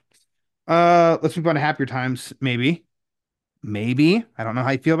move on. Let's move on to happier times. Maybe. I don't know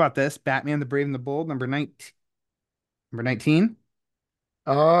how you feel about this. Batman the Brave and the Bold, number 19. Number 19?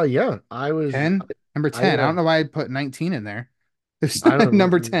 Yeah. I was 10? Number I 10. I don't had know why I put 19 in there. It's I don't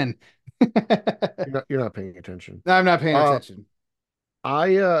number know. 10. You're not paying attention. I'm not paying Uh attention.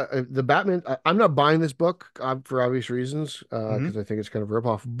 the Batman, I'm not buying this book for obvious reasons, Hmm. because I think it's kind of a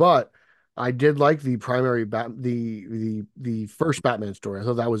ripoff, but I did like the primary the first Batman story. I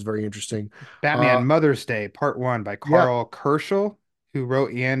thought that was very interesting. Uh Batman Mother's Day, Part 1 by yeah, Carl Kerschel, who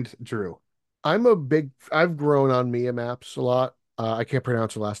wrote and drew. I've grown on Mia Maps a lot. I can't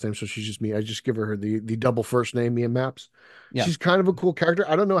pronounce her last name, so she's just me. I just give her the double first name, Mia Maps. Yeah. She's kind of a cool character.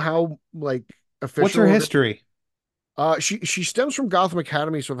 I don't know how like What's her official. history? She stems from Gotham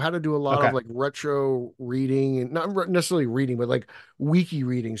Academy, so I've had to do a lot of Okay. like retro reading and not necessarily reading, but like wiki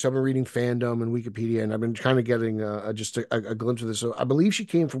reading. So I've been reading fandom and Wikipedia, and I've been kind of getting just a glimpse of this. So I believe she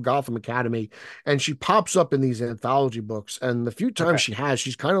came from Gotham Academy, and she pops up in these anthology books. And the few times Okay. she has,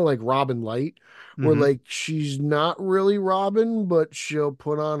 she's kind of like Robin Light, where Hmm. like she's not really Robin, but she'll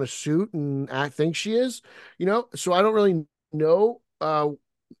put on a suit and act think she is, So I don't really know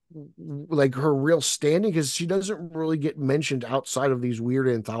like her real standing because she doesn't really get mentioned outside of these weird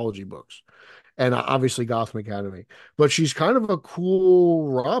anthology books and obviously Gotham Academy. But she's kind of a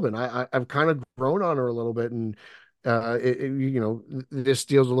cool Robin. I've kind of grown on her a little bit, and this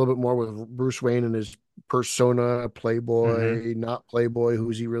deals a little bit more with Bruce Wayne and his persona, Hmm. playboy, not playboy,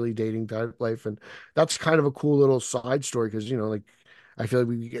 who's he really dating type life, and that's kind of a cool little side story because like I feel like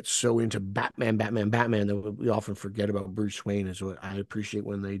we get so into Batman, Batman, Batman that we often forget about Bruce Wayne. And so I appreciate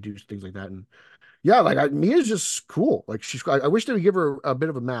when they do things like that. And yeah, like Mia's just cool. Like I wish they would give her a bit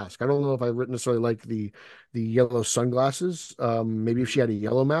of a mask. I don't know if I wouldn't necessarily like the yellow sunglasses. Maybe if she had a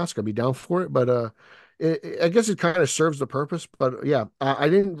yellow mask, I'd be down for it. But I guess it kind of serves the purpose. But yeah, I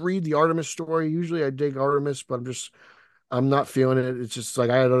didn't read the Artemis story. Usually I dig Artemis, but I'm not feeling it. It's just like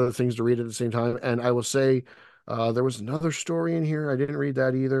I had other things to read at the same time. And I will say, there was another story in here. I didn't read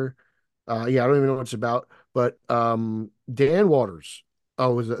that either. Yeah, I don't even know what it's about. But Dan Waters.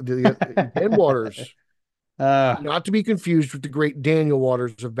 Oh, was it Dan Waters? uh, Not to be confused with the great Daniel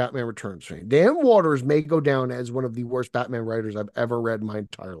Waters of Batman Returns fame. Dan Waters may go down as one of the worst Batman writers I've ever read in my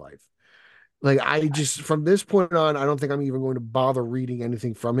entire life. Like I just from this point on, I don't think I'm even going to bother reading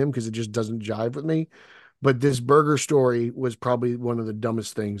anything from him because it just doesn't jive with me. But this burger story was probably one of the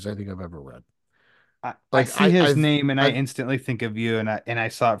dumbest things I think I've ever read. I Like see his I've name and I I've instantly think of you, and I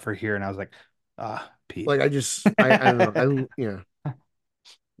saw it for here, and I was like, Pete. like I don't know.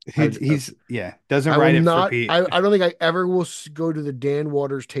 I He's yeah, doesn't I will write it for not Pete. I don't think I ever will go to the Dan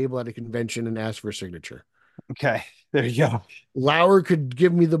Waters table at a convention and ask for a signature. Okay, there you go. Lauer could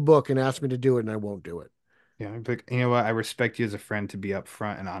give me the book and ask me to do it, and I won't do it. Yeah, but you know what? I respect you as a friend to be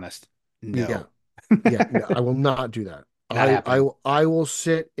upfront and honest. Yeah, No, yeah, no, I will not do that. not happening. I will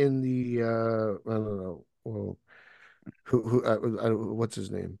sit in the I don't know, well, who what's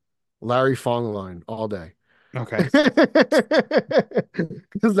his name? Larry Fong line all day. Okay.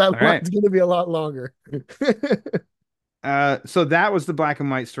 Because that All right. line's going to be a lot longer. So that was the black and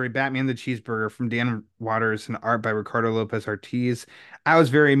white story, Batman the Cheeseburger from Dan Waters and art by Ricardo Lopez Ortiz. I was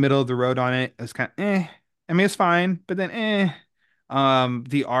very middle of the road on it. It was kind of I mean, it's fine, but then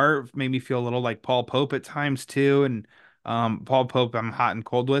the art made me feel a little like Paul Pope at times too, and Paul Pope I'm hot and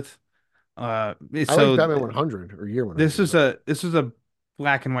cold with. I like So Batman 100 or Year this 100, is but a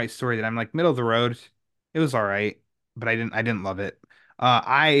black and white story that I'm like middle of the road. It was all right, but I didn't love it.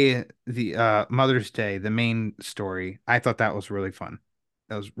 The Mother's Day, the main story, I thought that was really fun.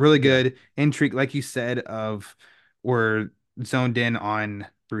 That was really Yeah. good. Intrigue, like you said, of we're zoned in on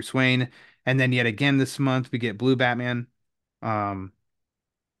Bruce Wayne. And then yet again this month we get Blue Batman. Um,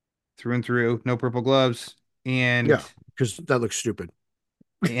 through and through, no purple gloves. And Yeah, because that looks stupid.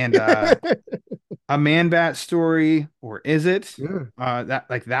 and a Man Bat story, or is it? Yeah.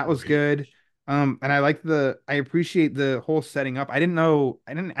 That was good. And I appreciate the whole setting up. I don't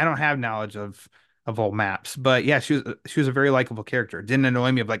have knowledge of all maps, but yeah, she was a very likable character. It didn't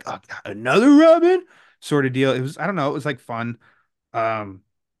annoy me of like, oh, another Robin sort of deal. It was, I don't know, it was like fun. Um,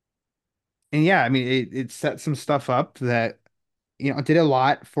 and yeah, I mean, it set some stuff up that, it did a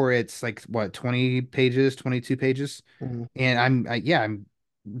lot for its like what, 20 pages, 22 pages. Mhm. And I'm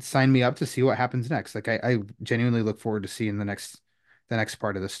sign me up to see what happens next. Like I genuinely look forward to seeing the next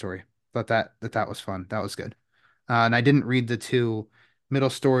part of the story. Thought that was fun. That was good. And I didn't read the two middle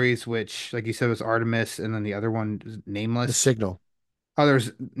stories, which, like you said, was Artemis, and then the other one is The Nameless. Signal. Oh,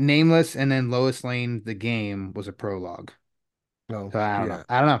 there's Nameless, and then Lois Lane, the game, was a prologue. No, So I don't know. yeah.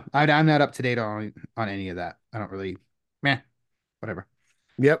 I don't know. I'm not up to date on any of that. I don't really, meh, whatever.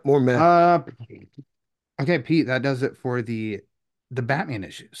 Yep, more meh. Uh, okay, Pete, that does it for the Batman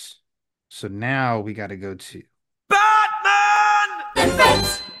issues. So now we got to go to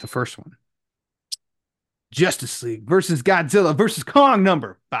the first one. Justice League versus Godzilla versus Kong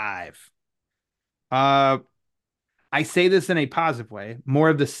 #5. Uh I say this in a positive way, more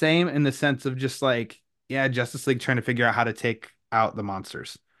of the same in the sense of just like, yeah, Justice League trying to figure out how to take out the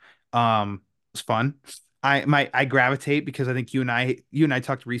monsters. It's fun. I gravitate because I think you and I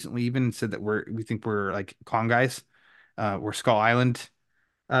talked recently even and said that we think we're like Kong guys. We're Skull Island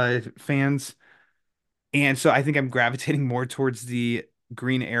fans. And so I think I'm gravitating more towards the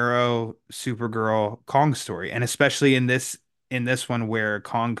Green Arrow, Supergirl, Kong story, and especially in this one where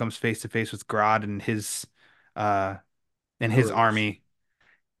Kong comes face to face with Grodd uh and his Heroes. army.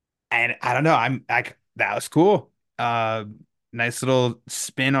 And I don't know, that was cool. Uh Nice little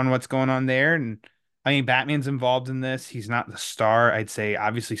spin on what's going on there. And I mean, Batman's involved in this. He's not the star. I'd say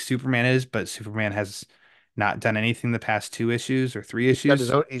obviously Superman is, but Superman has not done anything the past two issues or three Got his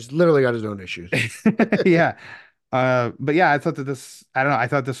issues. own. He's literally got his own issues. Yeah. But yeah, I don't know, I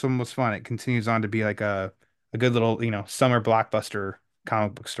thought this one was fun. It continues on to be like a good little, summer blockbuster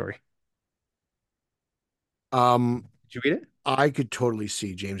comic book story. Um, Did you read it? I could totally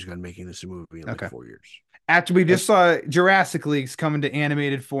see James Gunn making this a movie in like Okay. 4 years. After we Like just saw Jurassic League's coming to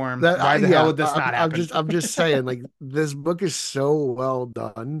animated form, that. why the hell Yeah, would this not happen? I'm just saying, like this book is so well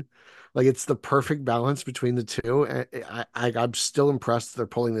done. Like it's the perfect balance between the two. And I'm still impressed they're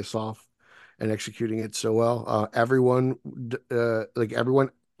pulling this off and executing it so well. Everyone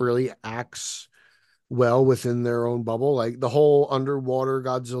really acts well within their own bubble. Like the whole underwater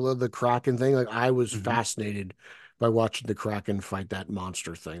Godzilla, the Kraken thing, like I was Mhm. fascinated by watching the Kraken fight that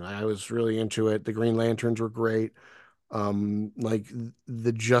monster thing. I was really into it. The Green Lanterns were great. Like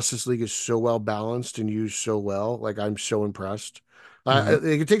the Justice League is so well balanced and used so well. Like I'm so impressed.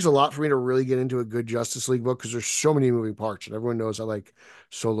 Mhm. It takes a lot for me to really get into a good Justice League book because there's so many moving parts, and everyone knows I like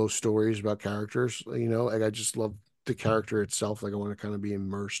solo stories about characters. Like I just love the character itself. Like I want to kind of be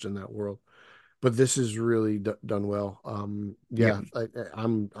immersed in that world, but this is really done well. Yep. Yeah,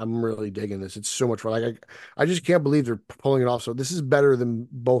 I'm really digging this. It's so much fun. I just can't believe they're pulling it off. So this is better than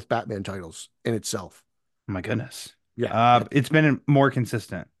both Batman titles in itself. Oh my goodness. Yeah, It's been more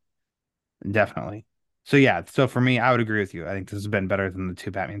consistent, definitely. So yeah, so for me, I would agree with you. I think this has been better than the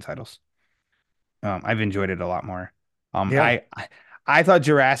two Batman titles. I've enjoyed it a lot more. Um, yeah. I thought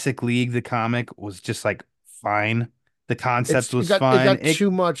Jurassic League, the comic, was just like fine. The concept It was got it fun. got It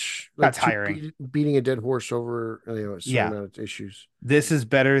too much, got like too tiring. beating a dead horse over a certain Yeah, amount of issues. this is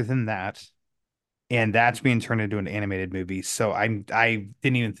better than that. And that's being turned into an animated movie. So I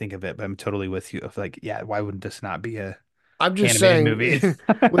didn't even think of it, but I'm totally with you of like, yeah, why wouldn't this not be a I'm just animated saying, movie?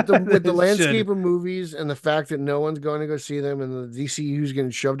 with the It landscape should. of movies and the fact that no one's going to go see them, and the DCU is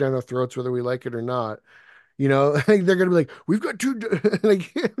getting shoved down our throats whether we like it or not. Like they're going to be like, we've got two.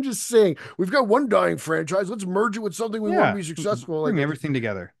 Like I'm just saying, we've got one dying franchise. Let's merge it with something we want to Yeah. be successful. Bring everything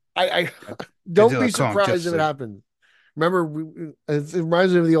together. I don't be Godzilla, Kong, surprised Justice if it League. happens. Remember, it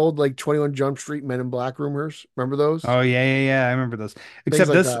reminds me of the old like 21 Jump Street Men in Black rumors. Remember those Oh yeah, yeah, yeah. I remember those. things Except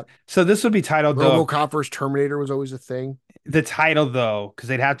like this, that? so this would be titled though. RoboCop versus Terminator was always a thing. The title though, because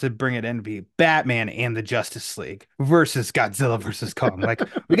they'd have to bring it in to be Batman and the Justice League versus Godzilla versus Kong. Like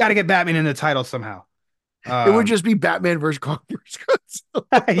we got to get Batman in the title somehow. It would Um, just be Batman versus Kong versus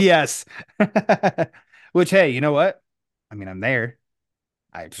Godzilla. yes. Which hey, you know what? I mean, I'm there.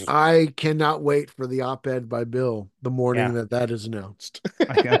 I I cannot wait for the op-ed by Bill the morning yeah. that is announced.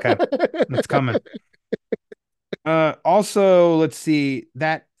 Okay. It's coming. Also, let's see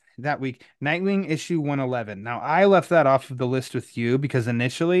that week, Nightwing issue 111. Now, I left that off of the list with you because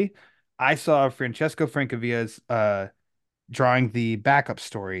initially I saw Francesco Francavilla's drawing the backup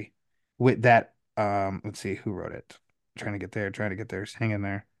story with that let's see who wrote it. Trying to get there. Just hang in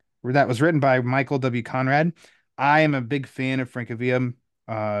there. That was written by Michael W. Conrad. I am a big fan of Francavilla.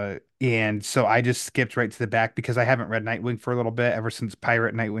 And so I just skipped right to the back because I haven't read Nightwing for a little bit ever since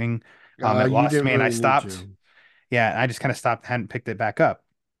Pirate Nightwing. It You lost didn't me and I really need stopped. to. Yeah, I just kind of stopped, hadn't picked it back up.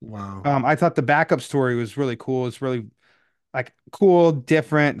 Wow. I thought the backup story was really cool. It's really like cool,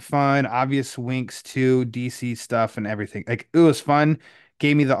 different, fun, obvious winks to DC stuff and everything. Like it was fun.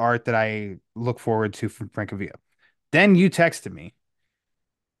 Gave me the art that I look forward to from Francavilla. Then you texted me,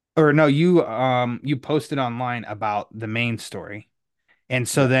 or no, you posted online about the main story. And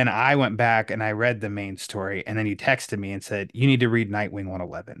so Yep. then I went back and I read the main story, and then you texted me and said, you need to read Nightwing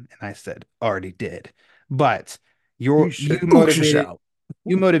 111. And I said, already did. But You you should books motivated yourself.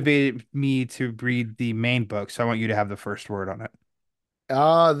 you motivated me to read the main book, so I want you to have the first word on it.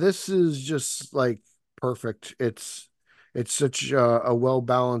 This is just like perfect. It's such a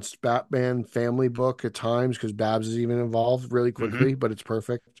well-balanced Batman family book at times because Babs is even involved really Hmm. quickly, but it's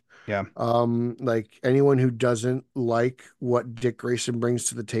perfect. Yeah. Like anyone who doesn't like what Dick Grayson brings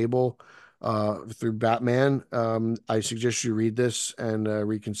to the table through Batman, I suggest you read this and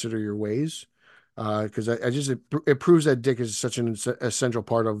reconsider your ways. Because it proves that Dick is such an essential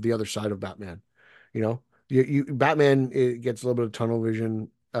part of the other side of Batman. You know, Batman it gets a little bit of tunnel vision.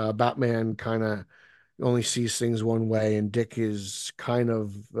 Batman kind of only sees things one way, and Dick is kind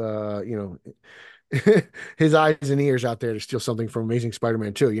of his eyes and ears out there to steal something from Amazing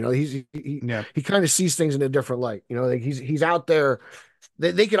Spider-Man 2. You know, Yeah. he kind of sees things in a different light. You know, like he's out there.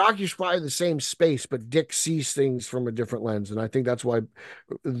 They could occupy the same space, but Dick sees things from a different lens, and I think that's why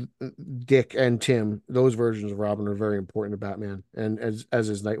Dick and Tim, those versions of Robin, are very important to Batman, and as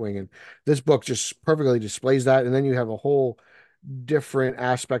is Nightwing. And this book just perfectly displays that. And then you have a whole different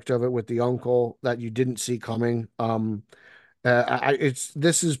aspect of it with the uncle that you didn't see coming. It's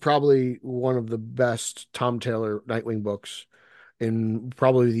this is probably one of the best Tom Taylor Nightwing books, and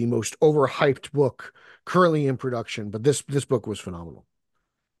probably the most overhyped book currently in production. But this book was phenomenal.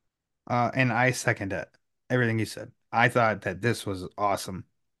 And I second it. Everything you said. I thought that this was awesome.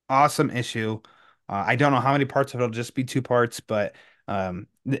 Awesome issue. I don't know how many parts of it'll just be two parts, but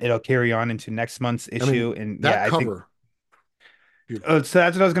it'll carry on into next month's I mean, issue. And yeah, that I think cover, beautiful. so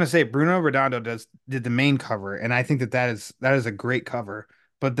that's what I was gonna say. Bruno Redondo did the main cover, and I think that is a great cover.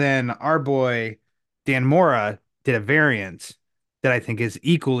 But then our boy Dan Mora did a variant that I think is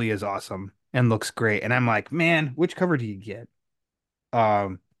equally as awesome and looks great. And I'm like, man, which cover do you get?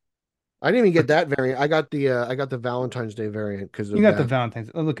 Um, I didn't even but get that variant. I got the Valentine's Day variant because you of got the Babs.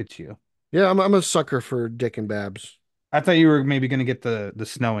 Valentine's. Oh, look at you. Yeah, I'm a sucker for Dick and Babs. I thought you were maybe gonna get the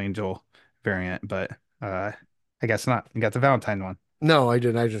Snow Angel variant, but uh, I guess not. You got the Valentine one. No, I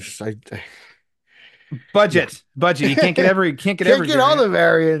didn't. Yeah. Budget. You can't get Can't every get all variant. the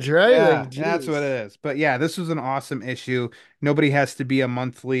variants, right? Yeah, Like, that's what geez. it is. But yeah, this was an awesome issue. Nobody has to be a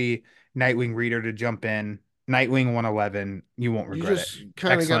monthly Nightwing reader to jump in. Nightwing 111, you won't You regret it. just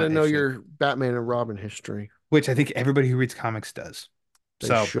kind of got to Excellent know issue, your Batman and Robin history. which I think everybody who reads comics does. They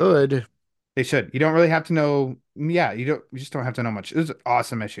So should. they should. You don't really have to know. Yeah, you just don't have to know much. It was an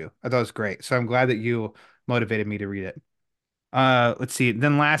awesome issue. I thought it was great. So I'm glad that you motivated me to read it. Let's see.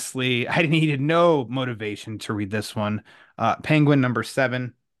 Then lastly, I needed no motivation to read this one. Penguin number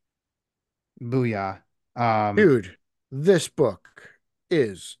 7. Booyah. Um, Dude, this book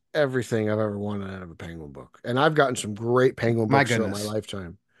is everything I've ever wanted out of a Penguin book. And I've gotten some great Penguin my books throughout my goodness.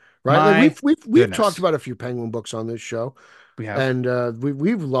 lifetime. Right? Like My we've talked goodness. about a few Penguin books on this show, We have. and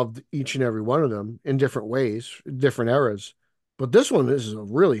we've loved each and every one of them in different ways, different eras. But this is a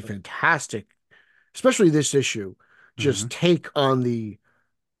really fantastic, especially this issue, just Hmm. take on the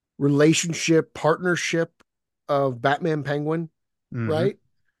relationship, partnership of Batman Penguin, Hmm. right?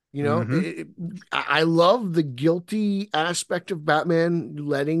 You know, Hmm. I love the guilty aspect of Batman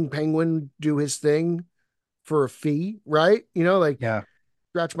letting Penguin do his thing for a fee, right? You know, like Yeah.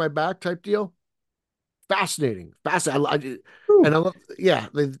 scratch my back type deal. Fascinating, fascinating. Whew. And I love, yeah,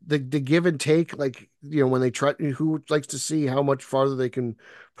 the give and take, like when they try, who likes to see how much farther they can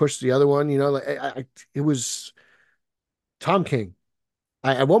push the other one. You know, like it was Tom King.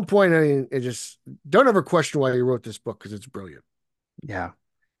 At one point, I mean, it just don't ever question why he wrote this book because it's brilliant. Yeah.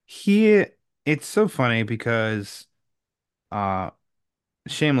 He, it's so funny because, uh,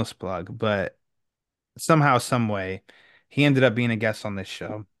 shameless plug, but somehow, some way, He ended up being a guest on this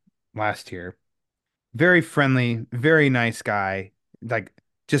show last year. Very friendly, very nice guy. Like,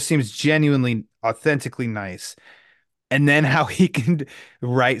 just seems genuinely, authentically nice. And then how he can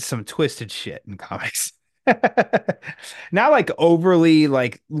write some twisted shit in comics. Not like overly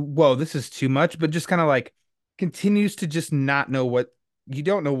like, whoa, this is too much, but just kind of like continues to just not know what you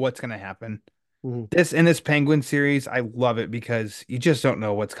don't know what's gonna happen. Mhm. This in this Penguin series, I love it because you just don't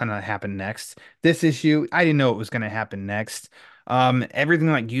know what's gonna happen next. This issue, I didn't know it was gonna happen next.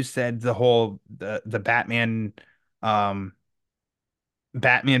 Everything like you said, the um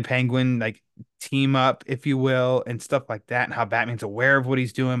Batman Penguin like team up, if you will, and stuff like that, and how Batman's aware of what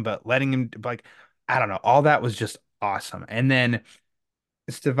he's doing, but letting him like, I don't know, all that was just awesome. And then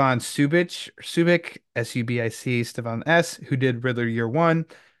Stevan Subic, Subic, Stevan S, who did Riddler Year One.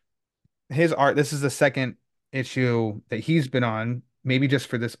 His art, this is the second issue that he's been on, maybe just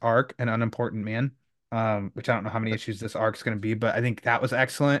for this arc, An Unimportant Man. Which I don't know how many issues this arc's gonna be, but I think that was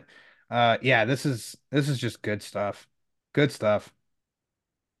excellent. Yeah, this is just good stuff. Good stuff.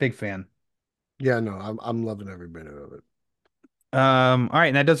 Big fan. Yeah, no, I'm loving every minute of it. All right,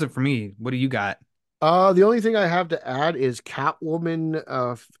 and that does it for me. What do you got? The only thing I have to add is Catwoman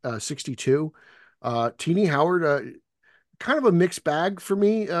 62. Teenie Howard, kind of a mixed bag for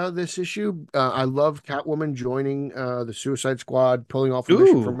me this issue. I love Catwoman joining the Suicide Squad, pulling off a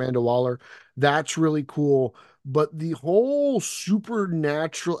mission for Ooh. Amanda Waller. That's really cool. But the whole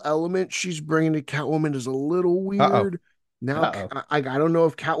supernatural element she's bringing to Catwoman is a little Uh-oh. weird. Now, Uh-oh. I don't know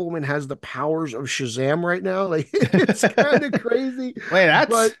if Catwoman has the powers of Shazam right now. Like, it's kind of crazy. Wait,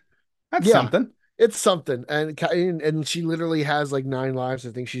 But that's yeah, something. it's something. And she literally has like 9 lives. I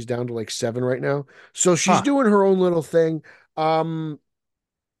think she's down to like 7 right now. So she's Huh. doing her own little thing. Um,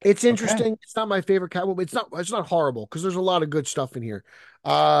 it's Okay. interesting. It's not my favorite Catwoman. It's not horrible because there's a lot of good stuff in here.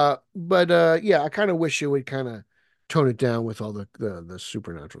 But yeah, I kind of wish it would kind of tone it down with all the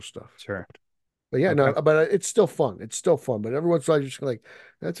supernatural stuff. Sure. But yeah, no, Okay. but it's still fun. It's still fun. But every once in a while, you're just like,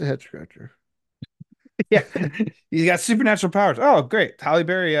 that's a head scratcher. Yeah. You got supernatural powers. Oh, great. Halle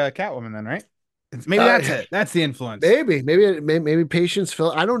Berry, Catwoman then, right? Maybe Uh, that's it. That's the influence. maybe Patience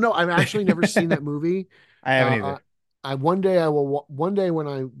Phil. I don't know. I've actually never seen that movie. I haven't Uh, either. I one day I will one day when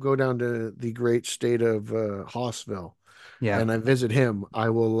I go down to the great state of Hossville Yeah. and I visit him,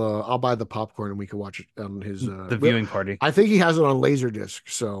 I'll buy the popcorn and we can watch it on his The viewing party. I think he has it on Laserdisc.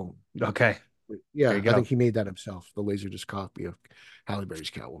 So Okay. There you yeah, I think go. he made that himself, the Laserdisc copy of Halle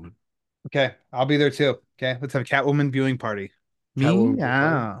Berry's Catwoman. Okay. I'll be there too. Okay. Let's have a Catwoman viewing party. Catwoman viewing party.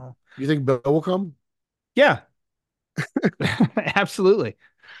 Meow. You think Bill will come? Yeah. Absolutely.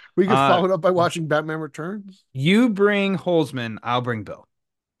 We could Uh, follow it up by watching Batman Returns. you bring Holzman, I'll bring Bill.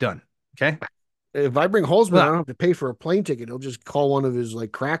 Done. Okay. If I bring Holzman, I Ugh. don't have to pay for a plane ticket. He'll just call one of his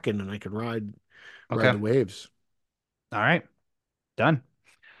like Kraken and I can ride Okay. the waves. All right. Done.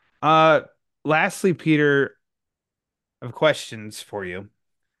 Uh, lastly, Peter, I have questions for you.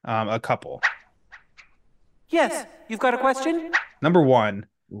 A couple. Yes, you've got a question? Number one,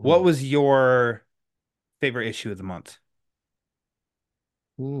 what Mhm. was your favorite issue of the month?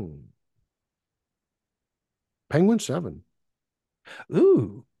 Hmm. Penguin 7.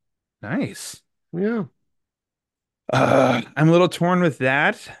 Ooh, nice. Yeah. I'm a little torn with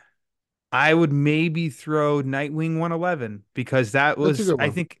that. I would maybe throw Nightwing 111 because that That's a was, good I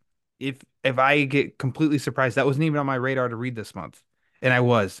one. think, if I get completely surprised, that wasn't even on my radar to read this month, and I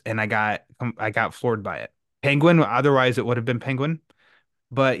was, and I got floored by it. Penguin, otherwise it would have been Penguin.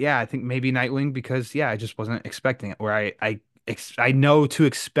 But yeah, I think maybe Nightwing because yeah, I just wasn't expecting it. Where I know to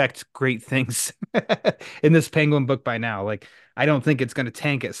expect great things in this Penguin book by now. Like I don't think it's going to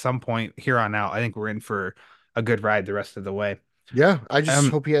tank at some point here on out. I think we're in for a good ride the rest of the way. Yeah. I just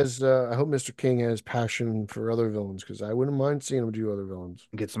Um, hope I hope Mr. King has passion for other villains because I wouldn't mind seeing him do other villains.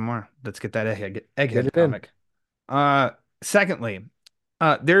 get some more. Let's get that Get Egghead it in. comic. Secondly,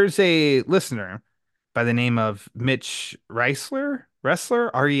 there's a listener by the name of Mitch Reisler,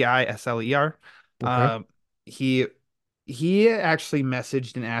 Reisler. Okay. Uh, he he actually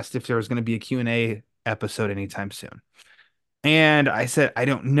messaged and asked if there was going to be a Q&A episode anytime soon. And I said, I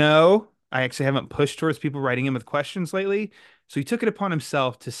don't know. I actually haven't pushed towards people writing in with questions lately. So he took it upon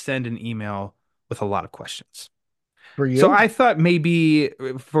himself to send an email with a lot of questions. For So you? I thought maybe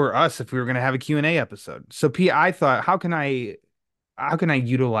for us, if we were going to have a Q&A episode. So P, I thought, how can I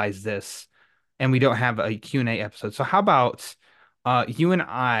utilize this and we don't have a Q&A episode? So how about you and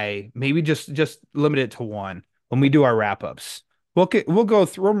I maybe just limit it to one when we do our wrap-ups. We'll go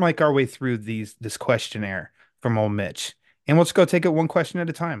through we'll make our way through this questionnaire from old Mitch. And let's go take it one question at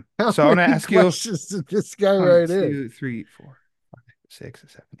a time. How So I want to many ask you questions did this guy one, write in? 2, 3, 4, 5, 6,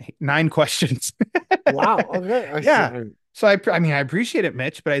 7, 8, 9 questions. Wow. Okay. Yeah. So I mean, I appreciate it,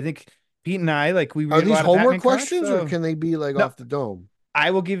 Mitch, but I think Pete and I, like, we Are read a these lot of homework Batman comics, questions or so can they be like no, off the dome?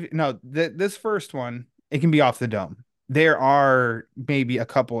 I will give you no, this first one, it can be off the dome. There are maybe a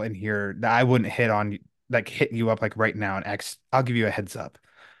couple in here that I wouldn't hit on, like hit you up like right now and X. I'll give you a heads up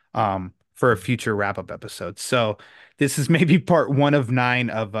for a future wrap-up episode. So this is maybe part one of nine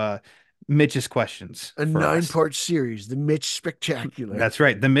of Mitch's questions A for us. 9-part series, the Mitch Spectacular. That's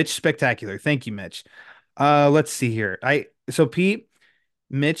right, the Mitch Spectacular. Thank you, Mitch. Let's see here. So Pete,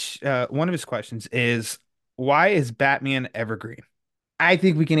 Mitch, one of his questions is, why is Batman evergreen? I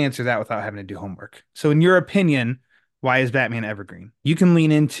think we can answer that without having to do homework. So, in your opinion, why is Batman evergreen? You can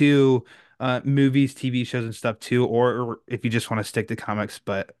lean into movies, TV shows, and stuff too, or if you just want to stick to comics.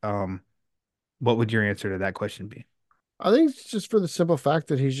 But what would your answer to that question be? I think it's just for the simple fact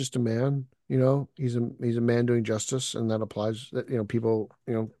that he's just a man. He's a man doing justice, and that applies. That people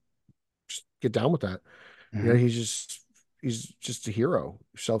just get down with that. Mhm. He's just a hero,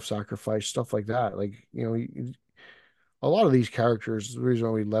 self-sacrifice, stuff like that. Like a lot of these characters, the reason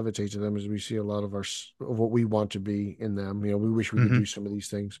why we levitate to them is we see a lot of of what we want to be in them. We wish we could Mhm. do some of these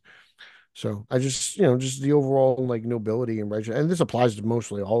things. So I just the overall like nobility and righteousness, and this applies to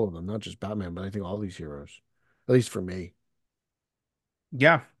mostly all of them, not just Batman, but I think all these heroes, at least for me.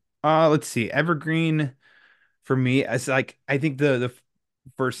 Yeah. Let's see. Evergreen for me, it's like I think the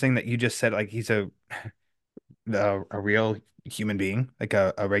first thing that you just said, like he's a real human being, like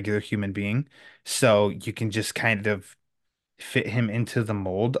a regular human being. So you can just kind of fit him into the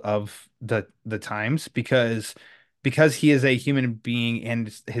mold of the times because he is a human being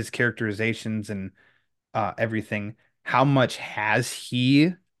and his characterizations and everything. How much has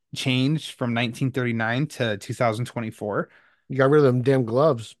he changed from 1939 to 2024? You got rid of them damn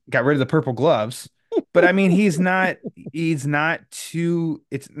gloves. Got rid of the purple gloves. But I mean, he's not too,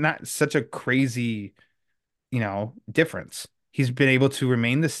 it's not such a crazy, difference. He's been able to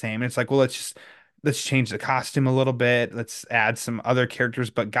remain the same. And it's like, well, let's change the costume a little bit. Let's add some other characters.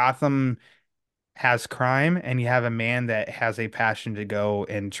 But Gotham has crime, and you have a man that has a passion to go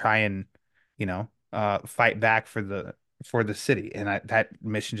and try and, fight back for the city. And that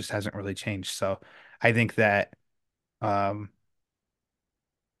mission just hasn't really changed. So I think that um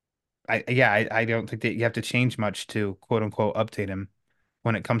I don't think that you have to change much to quote unquote update him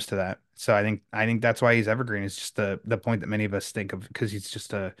when it comes to that. So I think that's why he's evergreen. It's just the point that many of us think of because he's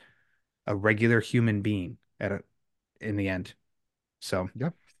just a regular human being in the end. So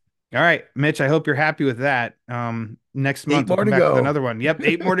Yep. all right, Mitch, I hope you're happy with that. Next Eight month we'll more come to back with go. another one. Yep,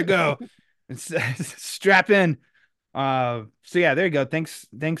 eight more to go. Strap in. So yeah, there you go. Thanks,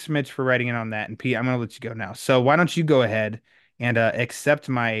 Mitch, for writing in on that. And Pete, I'm gonna let you go now. So why don't you go ahead and accept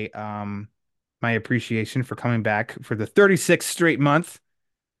my appreciation for coming back for the 36th straight month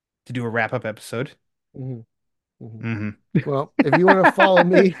to do a wrap-up episode. Mhm, mhm. Hmm. Well, if you want to follow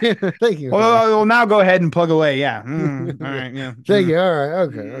me, thank you. Well, now go ahead and plug away. Yeah. All right. Yeah. Thank you. All right.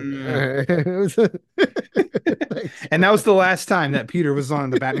 Okay. Mm. Okay. All right. Thanks. And that was the last time that Peter was on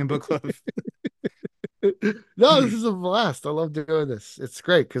the Batman Book Club. No, this is a blast. I love doing this. It's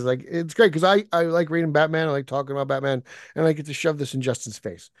great because I like reading Batman. I like talking about Batman, and I get to shove this in Justin's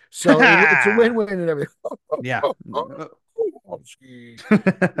face. So it's a win-win and everything. Yeah. It's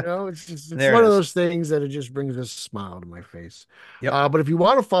There one it of is. those things that it just brings a smile to my face. Yep. But if you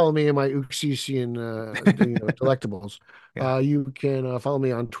want to follow me in my Uxisian delectables, Yeah. you can follow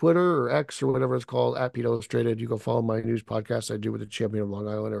me on Twitter or X or whatever it's called at Pete Illustrated. You can follow my news podcast I do with the champion of Long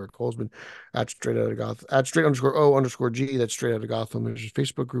Island, Eric Colesman, at straight out of Gotham, at straight underscore O underscore G. That's straight out of Gotham. There's a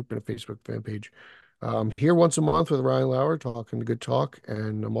Facebook group and a Facebook fan page. Here once a month with Ryan Lauer talking good talk,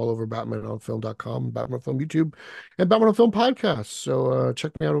 and I'm all over BatmanOnFilm.com, Batman on Film YouTube, and Batman on Film podcast. So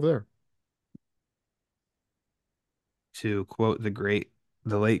check me out over there. To quote the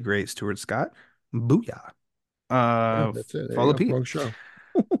late great Stuart Scott, booyah. Yeah, that's it. There Follow you go. Pete. Wrong show.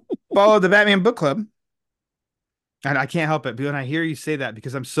 Follow the Batman Book Club. And I can't help it, when I hear you say that,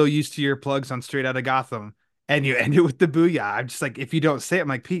 because I'm so used to your plugs on Straight Outta Gotham, and you end it with the booyah. I'm just like, if you don't say it, I'm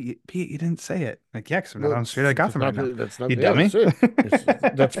like, Pete, you didn't say it. Like, yeah, because I'm not on Straight Outta Gotham right now. That's not. You Yeah, dummy. that's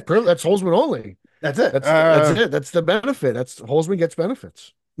it. That's Holzman only. That's it. That's it. That's the benefit. That's Holzman gets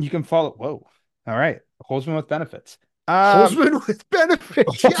benefits. You can follow. Whoa. All right. Holzman with benefits. Holzman with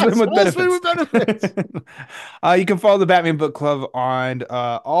benefits. Yes, Holzman with benefits. You can follow the Batman Book Club on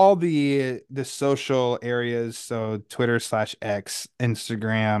all the social areas. So Twitter/X,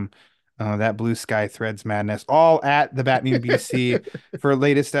 Instagram, that Blue Sky Threads madness, all at the Batman BC for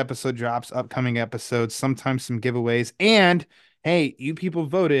latest episode drops, upcoming episodes, sometimes some giveaways. And hey, you people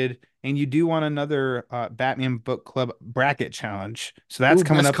voted and you do want another Batman Book Club bracket challenge. So that's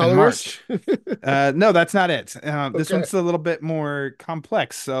coming best up in colorist? March. No, that's not it. This Okay. one's a little bit more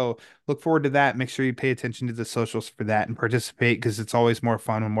complex. So look forward to that. Make sure you pay attention to the socials for that and participate, because it's always more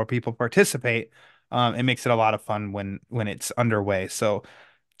fun when more people participate. It makes it a lot of fun when it's underway. So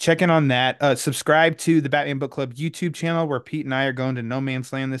check in on that. Subscribe to the Batman Book Club YouTube channel, where Pete and I are going to No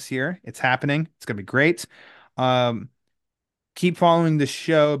Man's Land this year. It's happening. It's gonna be great. Um, Keep following the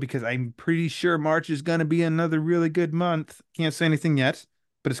show, because I'm pretty sure March is going to be another really good month. Can't say anything yet,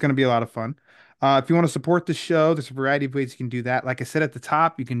 but it's going to be a lot of fun. If you want to support the show, there's a variety of ways you can do that. Like I said at the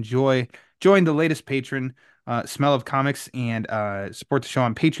top, you can join the latest patron, Smell of Comics, and support the show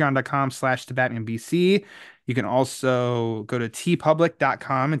on patreon.com/thebatmanbc. You can also go to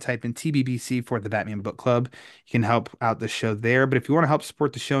tpublic.com and type in TBBC for the Batman Book Club. You can help out the show there. But if you want to help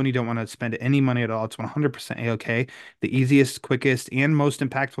support the show and you don't want to spend any money at all, it's 100% A-OK. The easiest, quickest, and most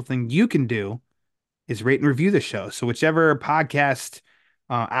impactful thing you can do is rate and review the show. So whichever podcast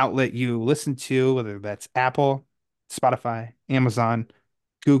outlet you listen to, whether that's Apple, Spotify, Amazon,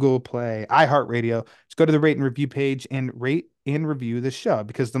 Google Play, iHeartRadio, just go to the rate and review page and rate and review the show,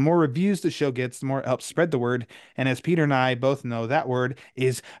 because the more reviews the show gets, the more it helps spread the word. And as Peter and I both know, that word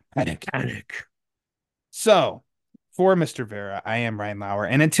is panic. So for Mr. Vera, I am Ryan Lauer.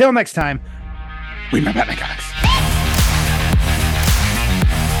 And until next time, remember Batman Comics.